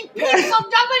sea and he pisses on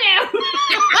Domino?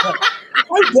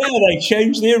 How dare they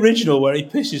change the original where he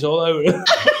pisses all over him?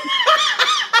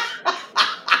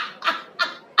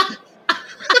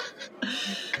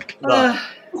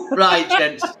 Right,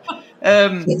 gents.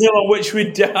 The hill on which we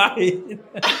die.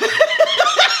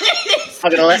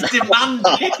 It's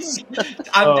demanding.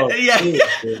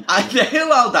 The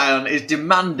hill I'll die on is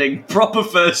demanding proper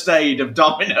first aid of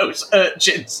Domino's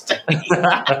urchin sting.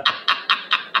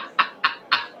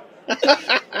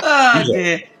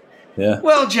 Dear. Yeah.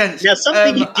 Well, gents. Now,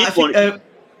 something you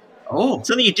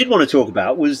did want to talk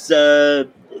about was the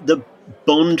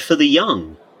Bond for the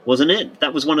Young. Wasn't it?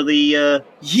 That was one of the...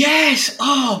 Yes!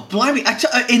 Oh, blimey.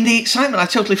 In the excitement, I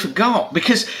totally forgot.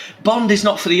 Because Bond is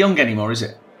not for the young anymore, is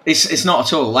it? It's not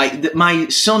at all. Like, my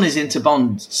son is into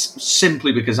Bond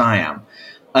simply because I am.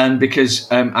 And because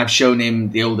I've shown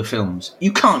him the older films.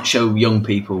 You can't show young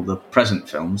people the present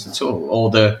films at all.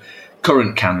 Or the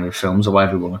current canon of films, or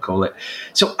whatever you want to call it.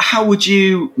 So how would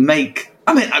you make...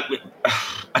 I mean,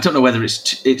 I don't know whether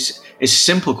it's a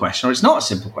simple question or it's not a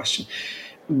simple question.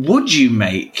 Would you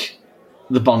make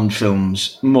the Bond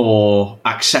films more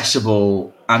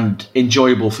accessible and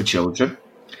enjoyable for children?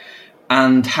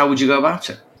 And how would you go about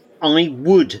it? I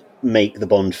would make the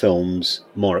Bond films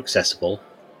more accessible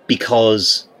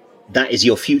because that is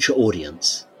your future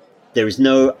audience. There is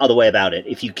no other way about it.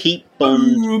 If you keep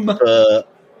Bond for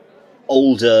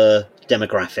older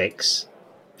demographics,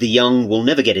 the young will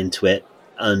never get into it,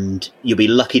 and you'll be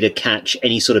lucky to catch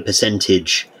any sort of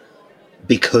percentage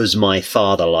because my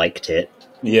father liked it.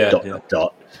 Yeah.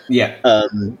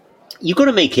 You've got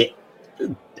to make it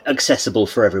accessible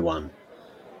for everyone.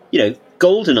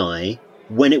 GoldenEye,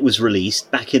 when it was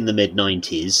released back in the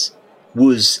mid-90s,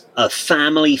 was a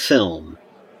family film.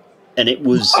 And it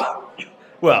was...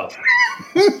 Well,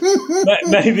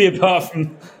 maybe apart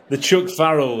from the Chuck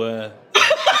Farrell...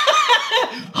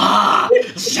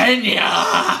 Senya!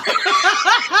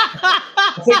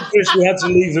 I think, Chris, we had to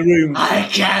leave the room. I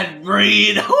can't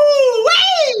breathe.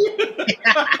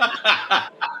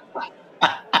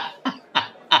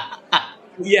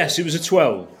 Yes, it was a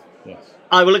 12. Yes.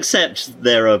 I will accept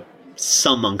there are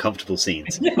some uncomfortable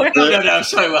scenes. No,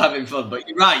 sorry, we're having fun, but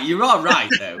you're right. You are right,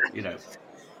 though.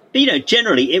 But,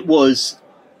 generally, it was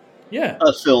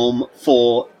a film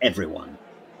for everyone.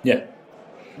 Yeah.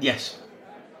 Yes.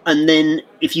 And then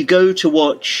if you go to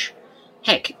watch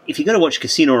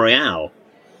Casino Royale,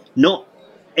 not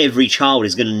every child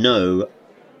is going to know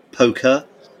poker,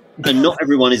 and not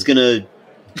everyone is going to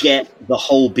get the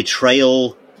whole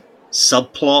betrayal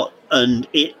subplot, and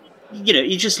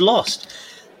you're just lost.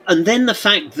 And then the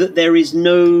fact that there is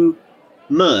no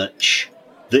merch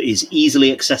that is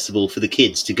easily accessible for the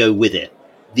kids to go with it.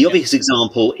 The obvious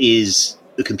example is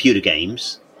the computer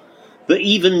games, but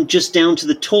even just down to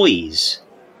the toys,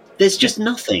 there's just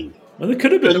nothing. Well, there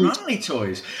could have been many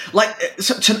toys. Like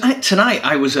so tonight,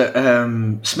 I was at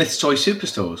Smith's Toy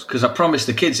Superstores because I promised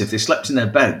the kids if they slept in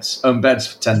their own beds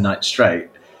for 10 nights straight,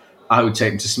 I would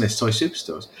take them to Smith's Toy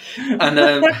Superstores. And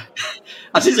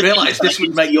I didn't realise this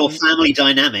would make your family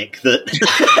dynamic. That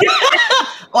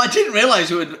well, I didn't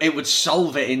realise it would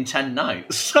solve it in 10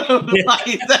 nights. So,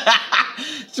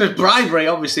 so bribery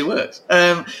obviously works.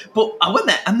 But I went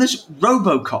there, and there's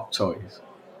RoboCop toys.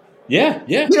 Yeah.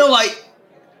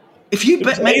 If you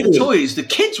make the toys, the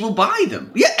kids will buy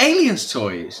them. Yeah, Aliens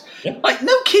toys. Yeah.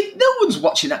 No one's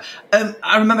watching that.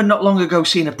 I remember not long ago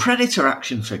seeing a Predator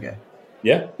action figure.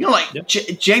 Yeah.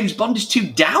 James Bond is too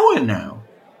dour now.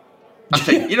 I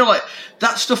think,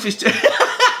 that stuff is too...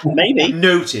 Maybe.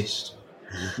 Noticed.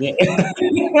 Yeah.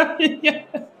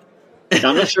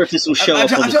 I'm not sure if this will show up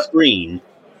on the screen,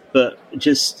 but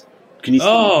just... Can you see?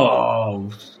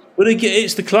 Oh... But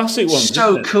it's the classic ones.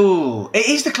 So cool. It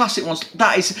is the classic ones.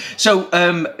 That is so.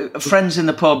 Friends in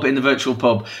the pub, in the virtual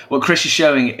pub. What Chris is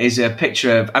showing is a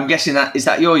picture of. I'm guessing is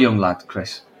that your young lad,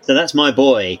 Chris? So that's my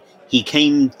boy. He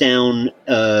came down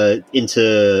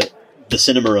into the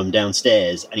cinema room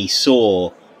downstairs, and he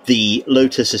saw the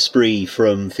Lotus Esprit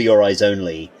from For Your Eyes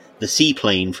Only, the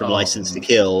Seaplane from License to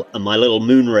Kill, and my little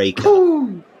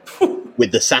Moonraker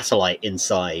with the satellite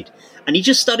inside. And he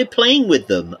just started playing with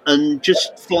them and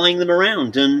just flying them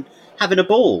around and having a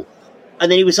ball.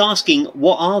 And then he was asking,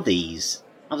 "What are these?"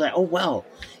 I was like, "Oh well,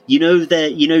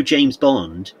 James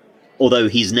Bond." Although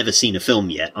he's never seen a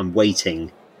film yet, I'm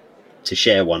waiting to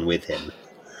share one with him.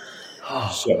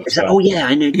 It's like, "Oh yeah,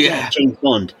 I know James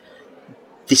Bond.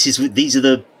 These are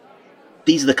the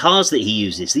cars that he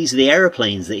uses. These are the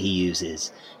aeroplanes that he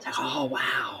uses." It's like, "Oh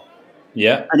wow,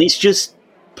 yeah." And it's just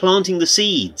planting the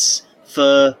seeds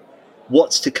for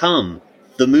what's to come,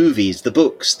 the movies, the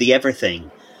books, the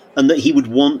everything, and that he would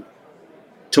want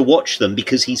to watch them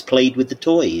because he's played with the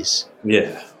toys.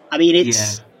 Yeah. I mean,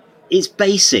 it's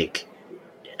basic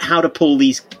how to pull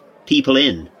these people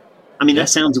in. I mean, that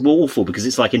sounds awful because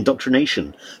it's like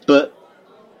indoctrination, but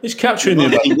it's capturing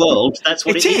the world. That's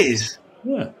what it is.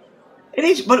 Yeah. It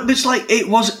is, but it's like it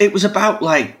was about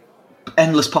like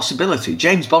endless possibility.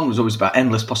 James Bond was always about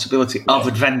endless possibility of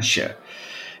adventure.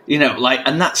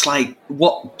 And that's like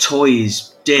what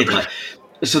toys did.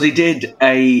 So they did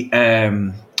a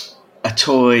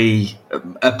toy,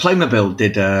 a Playmobil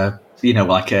did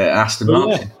like a Aston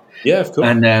Martin. Yeah, of course.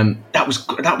 And that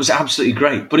was absolutely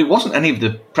great. But it wasn't any of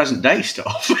the present day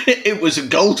stuff. It was a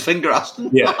Goldfinger Aston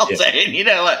Martin.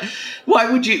 Yeah. Why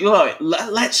would you?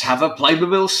 Let's have a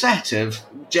Playmobil set of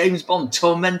James Bond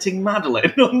tormenting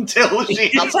Madeline until she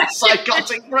has a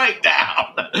psychotic breakdown.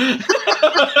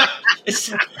 It's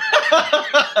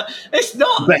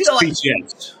not.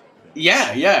 PTS.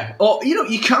 Yeah. Or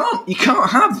you can't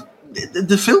have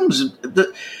the films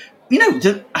that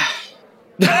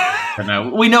I don't know.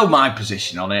 We know my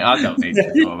position on it. I don't need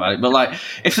to know about it. But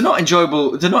if they're not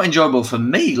enjoyable for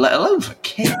me, let alone for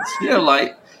kids.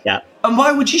 Yeah. And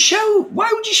why would you show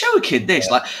a kid this?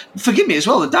 Forgive me as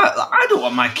well. I don't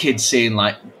want my kids seeing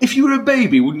if you were a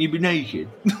baby, wouldn't you be naked?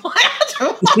 I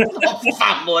don't want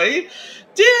family.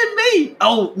 Dear me.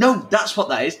 Oh no, that's what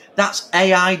that is. That's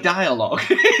AI dialogue.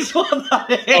 Is what that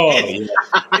is. Oh,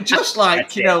 yeah. Just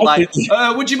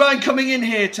would you mind coming in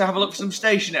here to have a look for some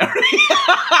stationery?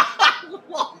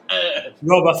 What on earth?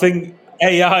 Rob, I think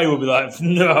AI will be like,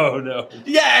 no.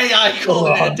 Yeah, AI call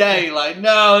it a day.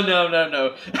 No.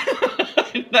 No.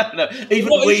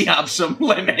 Even we have some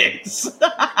limits.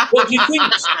 What do you think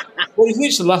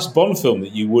is the last Bond film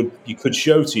that you could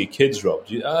show to your kids, Rob?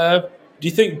 Do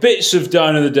you think bits of Die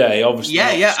Another Day, obviously?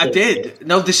 Yeah, I did.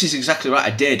 No, this is exactly right.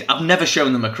 I did. I've never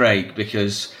shown them a Craig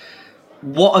because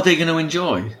what are they going to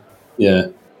enjoy? Yeah.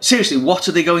 Seriously, what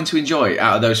are they going to enjoy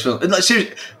out of those films?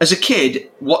 Seriously, as a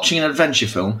kid watching an adventure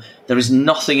film, there is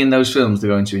nothing in those films they're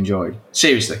going to enjoy.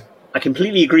 Seriously. I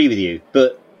completely agree with you,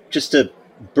 but just to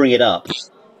bring it up,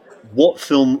 what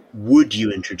film would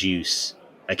you introduce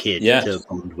a kid to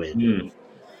Bond with?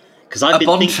 Because I've A been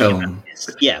Bond thinking film? about this.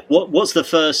 Yeah, what's the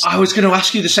first... I was going to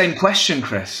ask you the same question,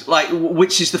 Chris. Like,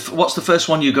 what's the first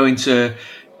one you're going to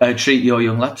treat your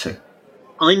young lad to?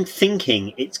 I'm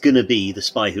thinking it's going to be The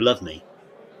Spy Who Loved Me.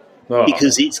 Oh.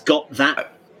 Because it's got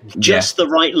that just the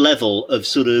right level of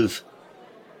sort of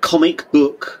comic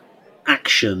book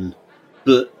action,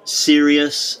 but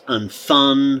serious and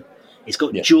fun. It's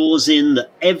got Jaws in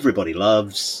that everybody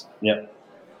loves. Yeah.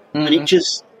 And it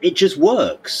just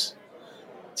works.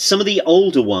 Some of the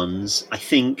older ones, I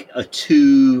think, are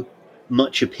too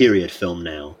much a period film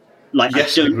now. Like,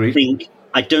 Yes,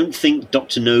 I don't think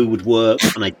Dr. No would work,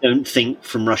 and I don't think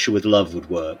From Russia with Love would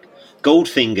work.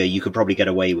 Goldfinger, you could probably get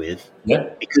away with. Yeah.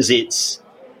 Because it's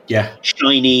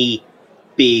shiny,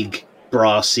 big,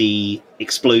 brassy,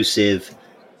 explosive.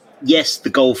 Yes, the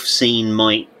golf scene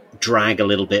might drag a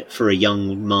little bit for a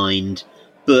young mind,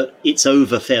 but it's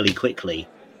over fairly quickly.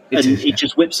 It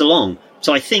just whips along.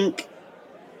 So I think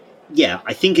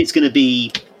it's going to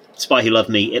be Spy Who Loved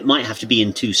Me. It might have to be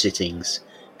in 2 sittings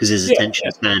because his attention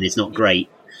span is not great.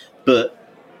 But,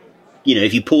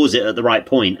 if you pause it at the right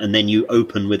point and then you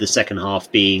open with the second half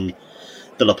being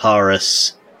the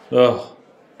Laparis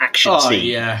action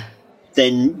scene,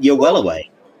 then you're well away.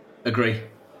 Agree.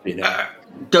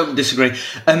 Don't disagree.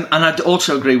 And I'd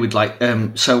also agree with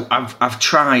so I've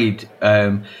tried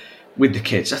with the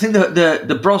kids. I think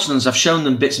the Brosnans, I've shown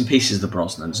them bits and pieces of the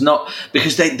Brosnans, not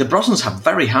because the Brosnans have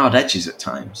very hard edges at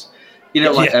times.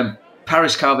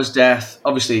 Paris Carver's death,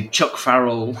 obviously Chuck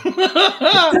Farrell.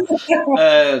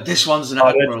 This one's an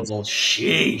admirable.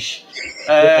 Sheesh.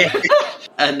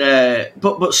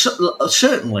 But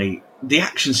certainly the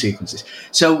action sequences.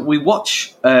 So we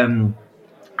watch.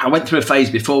 I went through a phase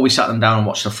before we sat them down and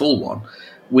watched a full one.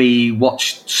 We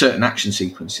watched certain action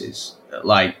sequences,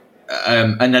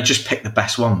 and I just picked the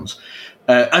best ones.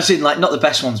 As in, not the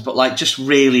best ones, but just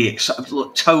really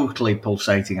totally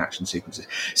pulsating action sequences.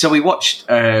 So we watched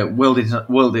World is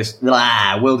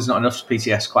Not Enough for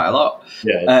PTS quite a lot.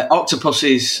 Yeah.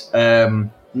 Octopuses.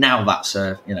 Now that's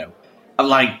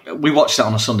we watched that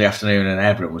on a Sunday afternoon, and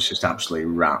everyone was just absolutely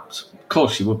wrapped. Of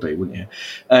course you would be, wouldn't you?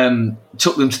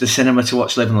 Took them to the cinema to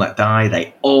watch Live and Let Die.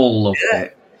 They all loved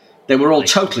it. They were all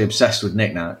totally obsessed with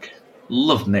Knick Knack.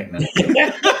 Loved Knick Knack.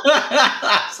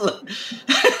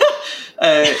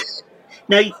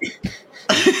 Now,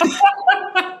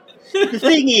 the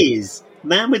thing is,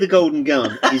 Man with a Golden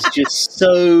Gun is just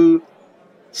so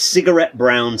cigarette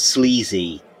brown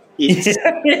sleazy. It's...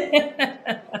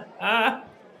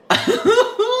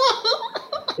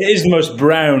 It is the most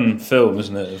brown film,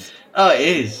 isn't it? Oh, it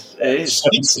is. It is.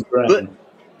 But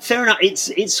fair enough.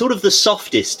 It's sort of the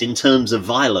softest in terms of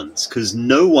violence because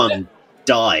no one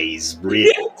dies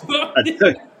really. No.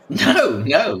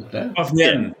 Off the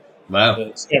end. Wow.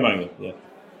 Scaramanga, yeah.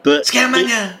 But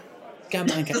Scaramanga.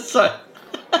 Sorry.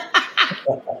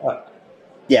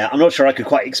 Yeah, I'm not sure I could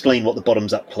quite explain what the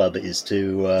Bottoms Up Club is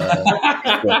to. Well,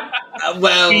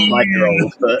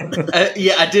 5-year-old, but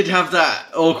I did have that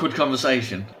awkward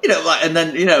conversation. And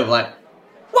then why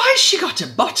has she got to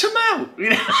bottom out?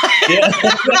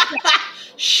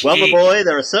 Well, my boy,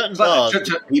 there are certain bars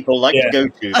people like to go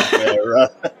to.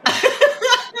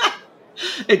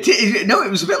 Where,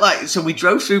 it was a bit like, so we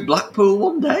drove through Blackpool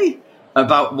one day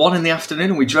about 1 PM,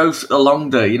 and we drove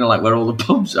along the, where all the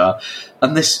pubs are,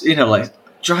 and this,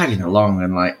 driving along,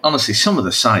 and honestly, some of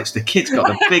the sights, the kids got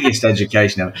the biggest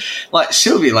education ever.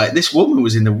 Sylvia, this woman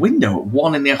was in the window at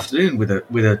 1 PM with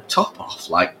a top off,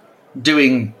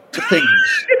 doing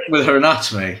things with her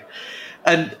anatomy,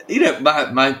 and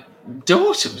my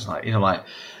daughter was that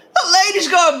lady's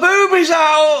got her boobies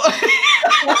out.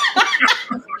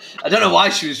 I don't know why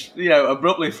she was,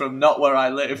 abruptly from not where I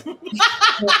live.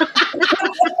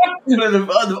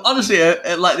 Honestly,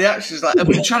 the action's I've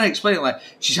been trying to explain it,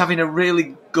 she's having a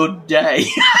really good day.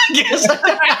 I guess I don't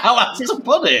know how else to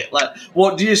put it.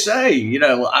 What do you say?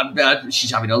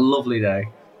 She's having a lovely day.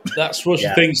 That's what she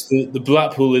thinks the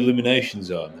Blackpool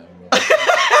Illuminations are now.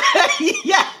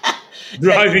 Yeah.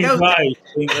 Driving by.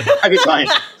 Driving by and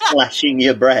flashing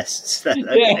your breasts.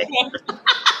 Okay.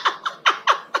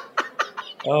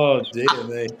 Oh, dear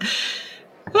me.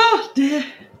 Oh, dear.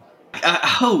 I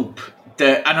hope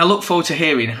that, and I look forward to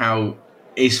hearing how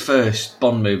his first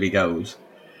Bond movie goes.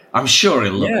 I'm sure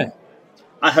he'll love it.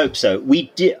 I hope so.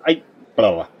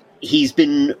 He's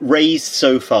been raised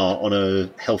so far on a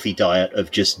healthy diet of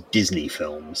just Disney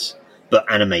films,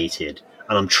 but animated.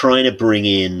 And I'm trying to bring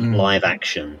in live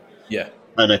action. Yeah.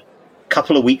 And a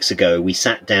couple of weeks ago, we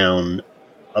sat down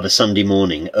of a Sunday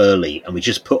morning early and we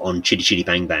just put on Chitty Chitty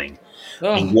Bang Bang.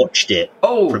 And watched it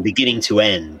from beginning to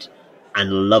end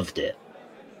and loved it.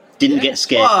 Didn't get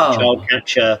scared from Child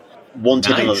Catcher.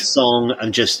 wanted another song,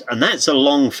 and that's a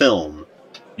long film.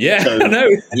 Yeah, So, I know.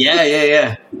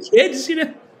 Yeah. Kids,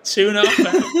 2.5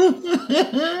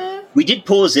 hours. We did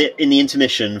pause it in the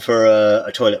intermission for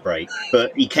a toilet break,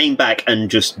 but he came back and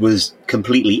just was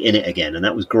completely in it again, and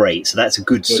that was great. So that's a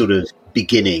good sort of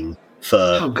beginning for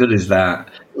How good is that?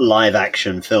 live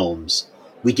action films.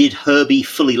 We did Herbie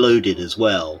Fully Loaded as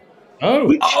well.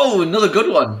 Oh, Another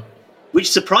good one. Which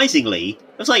surprisingly,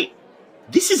 I was like,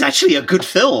 this is actually a good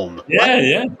film.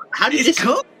 yeah. How did this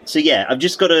come? So yeah, I've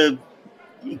just got to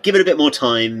give it a bit more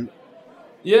time.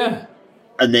 Yeah.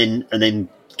 And then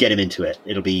get him into it.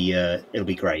 It'll be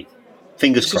great.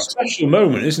 Fingers It's crossed. a special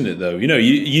moment, isn't it, though?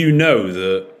 You know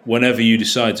that whenever you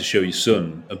decide to show your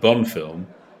son a Bond film,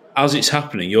 as it's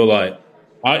happening, you're like,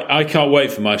 I can't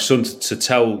wait for my son to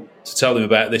tell him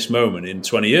about this moment in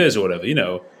 20 years or whatever.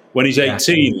 When he's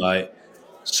 18, like,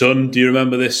 son, do you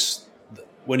remember this?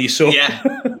 When you saw,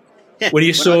 when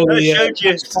you saw I the showed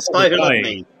you Spy Who Loved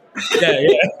Me. Yeah.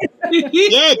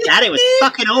 Yeah, Dad, it was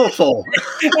fucking awful.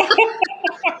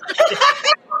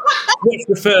 Much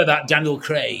prefer that Daniel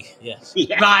Craig. Yes.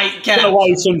 Yeah. Right, I don't know why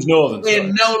his son's Northern. we're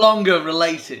sorry. no longer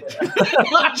related.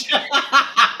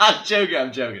 I'm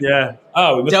joking. Yeah.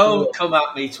 Oh, we must Don't come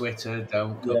at me, Twitter.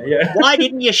 Don't come. Yeah. Why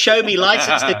didn't you show me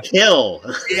License to Kill?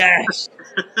 Yes.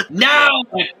 Now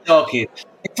we're talking.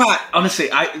 In fact, honestly,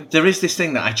 there is this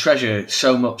thing that I treasure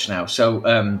so much now. So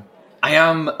I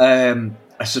am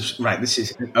this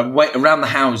is a way around the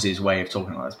houses way of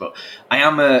talking about this, but I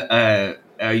am a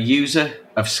user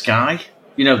of Sky.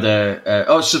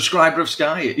 The subscriber of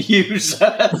Sky. User.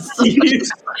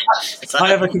 I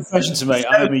have a confession to make.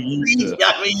 I'm a user. A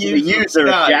I'm a user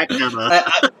of Jackhammer.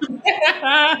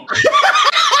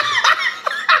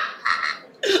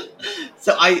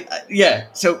 So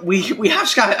so we have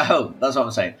Sky at home. That's what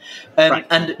I'm saying. Right.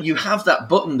 And you have that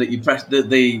button that you press,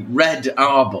 the red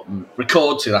R button,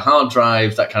 record to the hard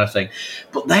drive, that kind of thing.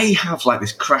 But they have like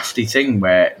this crafty thing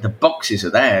where the boxes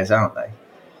are theirs, aren't they?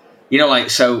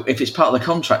 So if it's part of the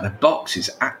contract, the box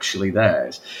is actually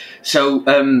theirs. So,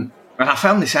 and I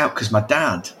found this out because my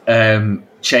dad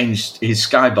changed his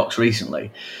Skybox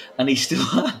recently, and he still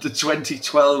had the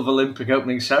 2012 Olympic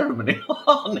opening ceremony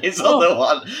on his other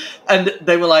one. And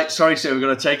they were like, sorry, sir, we're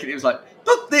going to take it. He was like,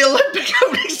 but the Olympic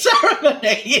opening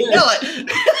ceremony,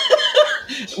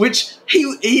 which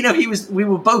we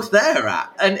were both there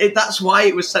at, and that's why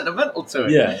it was sentimental to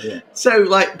him. Yeah. So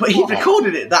but he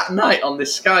recorded it that night on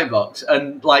this Skybox,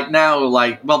 and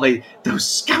those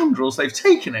scoundrels, they've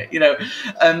taken it,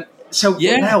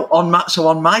 Now on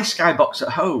my Skybox at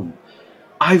home,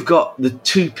 I've got the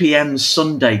 2 p.m.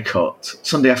 Sunday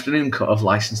afternoon cut of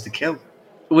License to Kill,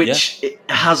 which it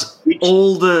has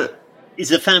all the. Is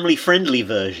the family-friendly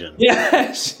version.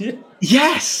 Yes.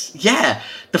 Yes, yeah.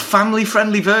 The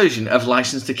family-friendly version of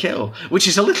License to Kill, which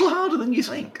is a little harder than you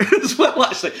think as well,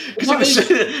 actually, because it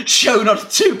was shown on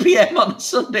 2 p.m. on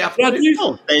Sunday afternoon.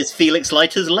 Oh, there's Felix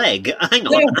Leiter's leg. Hang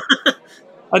on. Yeah.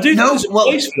 I do think there's a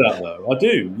place for that, though. I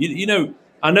do.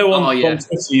 I know on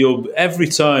Twitter, every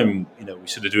time, we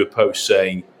sort of do a post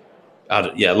saying,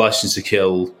 License to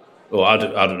Kill, or I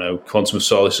don't know, Quantum of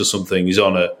Solace or something is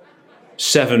on at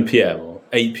 7 p.m. or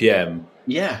 8 p.m.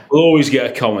 Yeah. We'll always get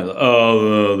a comment like,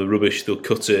 oh, the rubbish, they'll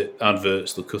cut it,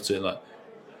 adverts, they'll cut it. Like,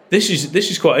 this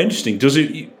is quite interesting. Does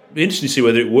it be interesting to see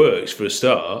whether it works for a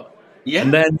start? Yeah.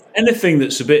 And then anything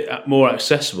that's a bit more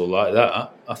accessible like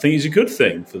that, I think is a good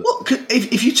thing for them. Well,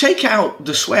 if you take out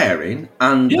the swearing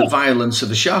and the violence of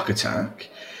the shark attack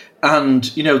and,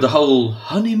 the whole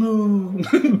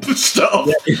honeymoon stuff,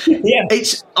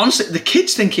 it's honestly, the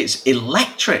kids think it's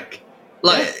electric.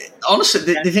 Honestly,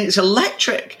 they think it's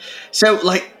electric. So,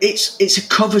 it's a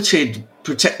coveted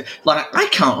I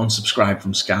can't unsubscribe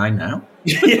from Sky now.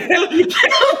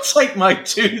 I'll take my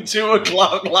 2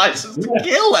 o'clock License to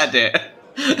Kill edit.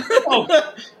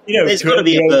 There's got to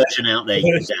be a version out there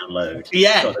you can download.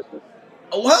 Yeah.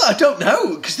 Well, I don't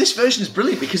know, because this version is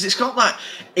brilliant because it's got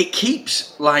it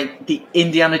keeps the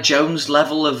Indiana Jones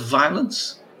level of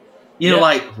violence.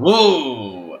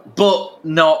 Whoa, but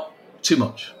not too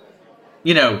much.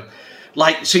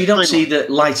 So you don't see the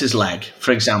Leiter's leg,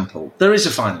 for example. There is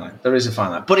a fine line. But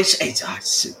it's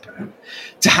superb.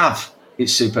 To have,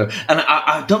 it's superb. And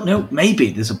I don't know,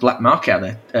 maybe there's a black market out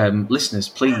there. Listeners,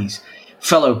 please,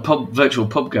 fellow virtual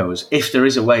pub goers, if there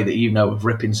is a way that of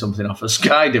ripping something off a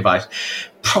Sky device,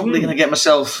 probably going to get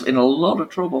myself in a lot of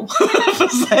trouble for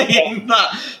saying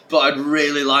that. But I'd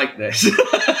really like this.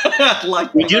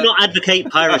 We do not advocate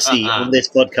piracy on this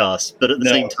podcast, but at the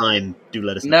same time, do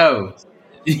let us know. No.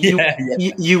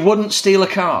 You wouldn't steal a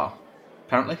car,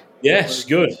 apparently. Yes,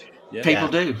 good. Yeah. People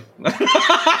do.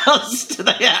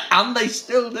 And they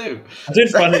still do. I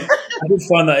did find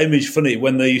that image funny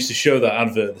when they used to show that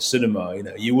advert at the cinema.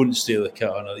 You wouldn't steal a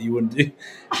car. No, you wouldn't.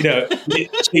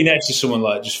 See next to someone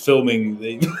like just filming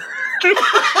the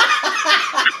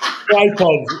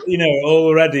tripod.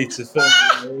 All ready to film.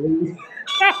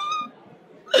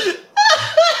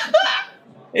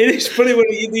 It is funny when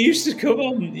they used to come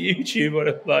on YouTube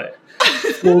on like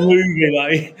full movie,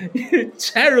 like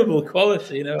terrible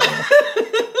quality,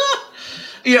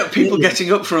 People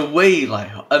getting up for a wee,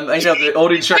 like, the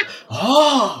audience. Yeah.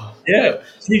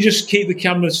 Can you just keep the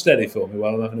camera steady for me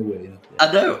while I'm having a wee?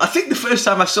 I know. I think the first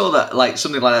time I saw that, like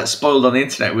something like that, spoiled on the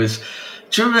internet was.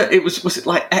 Do you remember? Was it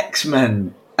like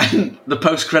X-Men? And the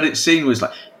post-credit scene was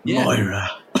like Moira.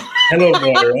 Hello,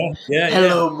 Moira. Yeah.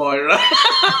 Hello, Moira.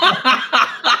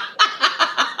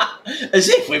 As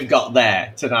if we've got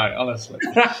there tonight, honestly.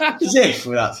 As if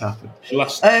that's happened.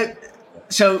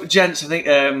 So, gents, I think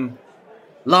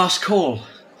last call.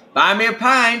 Buy me a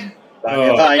pint.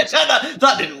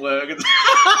 That didn't work.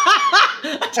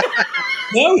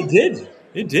 No, it did.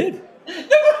 It did.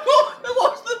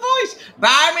 What's the voice?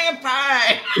 Buy me a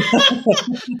pint.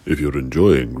 If you're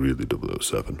enjoying Really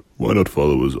 007, why not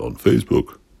follow us on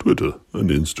Facebook, Twitter, and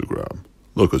Instagram?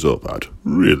 Look us up at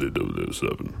Really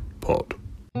 007 Pod.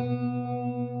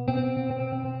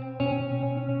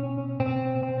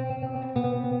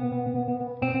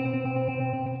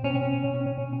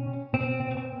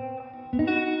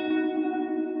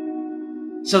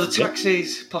 So the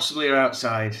taxis possibly are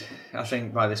outside, I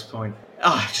think, by this point.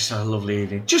 I've just had a lovely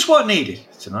evening. Just what I needed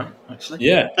tonight, actually.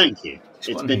 Yeah. Thank you.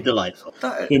 It's been delightful.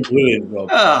 It's been brilliant,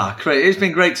 Rob. Great. It's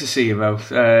been great to see you both.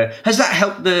 Has that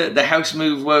helped the house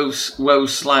move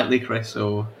woes slightly, Chris,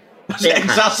 or has it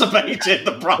exacerbated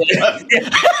the problem?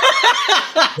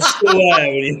 It's still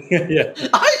there. Yeah.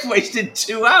 I've wasted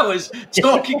 2 hours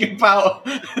talking about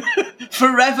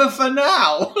Forever for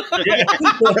Now.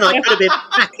 When I could have been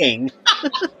packing.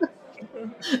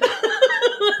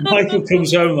 Michael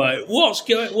comes home like, what's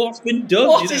been done?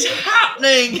 What is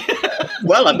happening?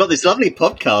 Well, I've got this lovely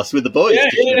podcast with the boys.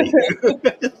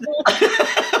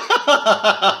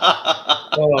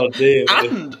 Oh dear.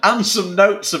 And some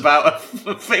notes about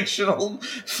a fictional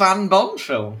fan Bond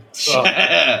film.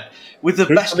 With the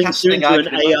best casting an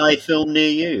AI film near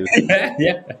you.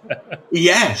 Yeah.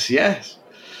 Yes.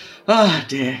 Oh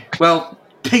dear. Well,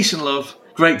 peace and love.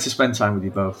 Great to spend time with you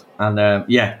both. And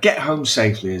get home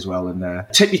safely as well. And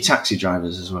tip your taxi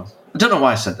drivers as well. I don't know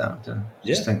why I said that. I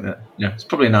just think that it's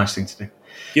probably a nice thing to do.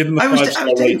 Give them a 5-star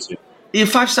rating. Yeah,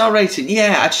 5-star rating.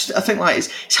 Yeah, I think like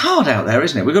it's hard out there,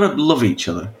 isn't it? We've got to love each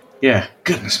other. Yeah,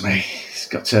 goodness me. He's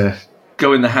got to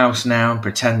go in the house now and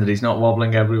pretend that he's not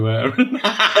wobbling everywhere.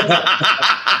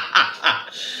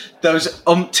 Those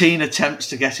umpteen attempts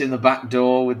to get in the back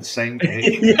door with the same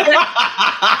key.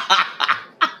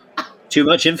 Too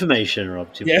much information,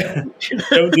 Rob.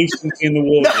 Don't do something in the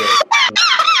wardrobe.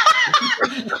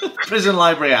 Prison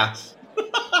library ass.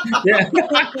 Yeah.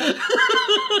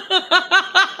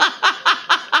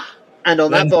 And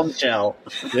on that bombshell.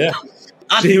 Yeah.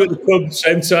 See you at the pub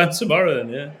same time tomorrow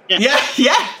then,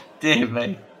 Yeah. Dear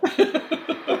me.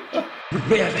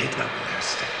 Really the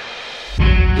worst.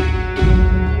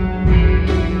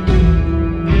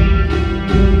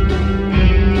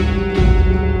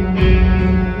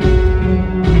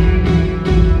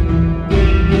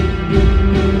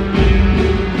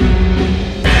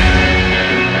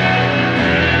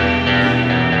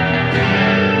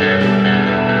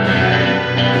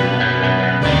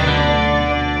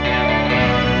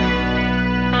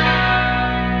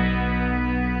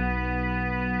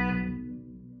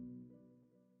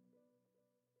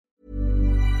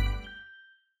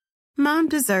 Mom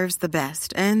deserves the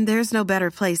best, and there's no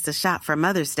better place to shop for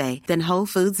Mother's Day than Whole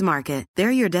Foods Market.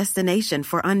 They're your destination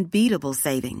for unbeatable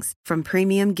savings, from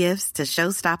premium gifts to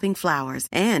show-stopping flowers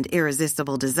and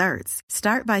irresistible desserts.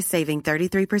 Start by saving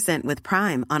 33% with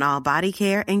Prime on all body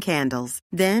care and candles.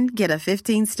 Then get a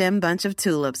 15-stem bunch of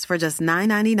tulips for just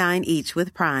 $9.99 each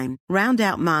with Prime. Round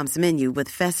out Mom's menu with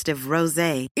festive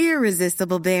rosé,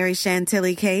 irresistible berry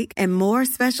chantilly cake, and more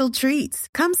special treats.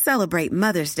 Come celebrate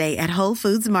Mother's Day at Whole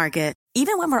Foods Market.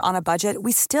 Even when we're on a budget,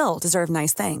 we still deserve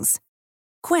nice things.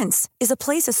 Quince is a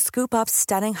place to scoop up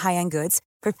stunning high-end goods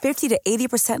for 50 to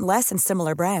 80% less than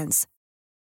similar brands.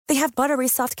 They have buttery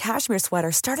soft cashmere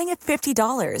sweaters starting at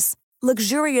 $50,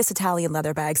 luxurious Italian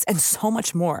leather bags, and so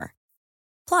much more.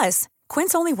 Plus,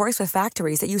 Quince only works with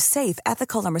factories that use safe,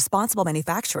 ethical, and responsible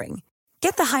manufacturing.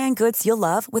 Get the high-end goods you'll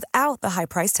love without the high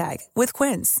price tag with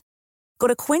Quince. Go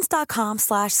to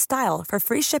quince.com/style for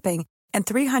free shipping and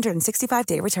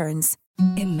 365-day returns.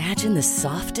 Imagine the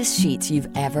softest sheets you've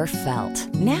ever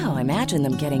felt. Now imagine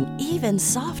them getting even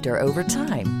softer over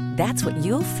time. That's what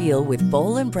you'll feel with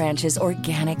Boll & Branch's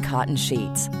organic cotton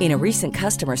sheets. In a recent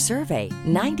customer survey,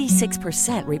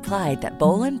 96% replied that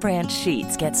Boll & Branch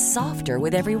sheets get softer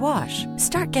with every wash.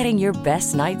 Start getting your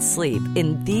best night's sleep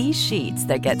in these sheets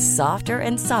that get softer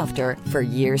and softer for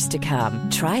years to come.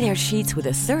 Try their sheets with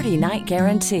a 30-night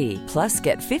guarantee. Plus,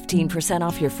 get 15%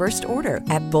 off your first order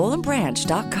at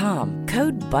bollandbranch.com.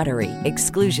 Code BUTTERY.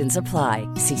 Exclusions apply.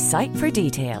 See site for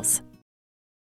details.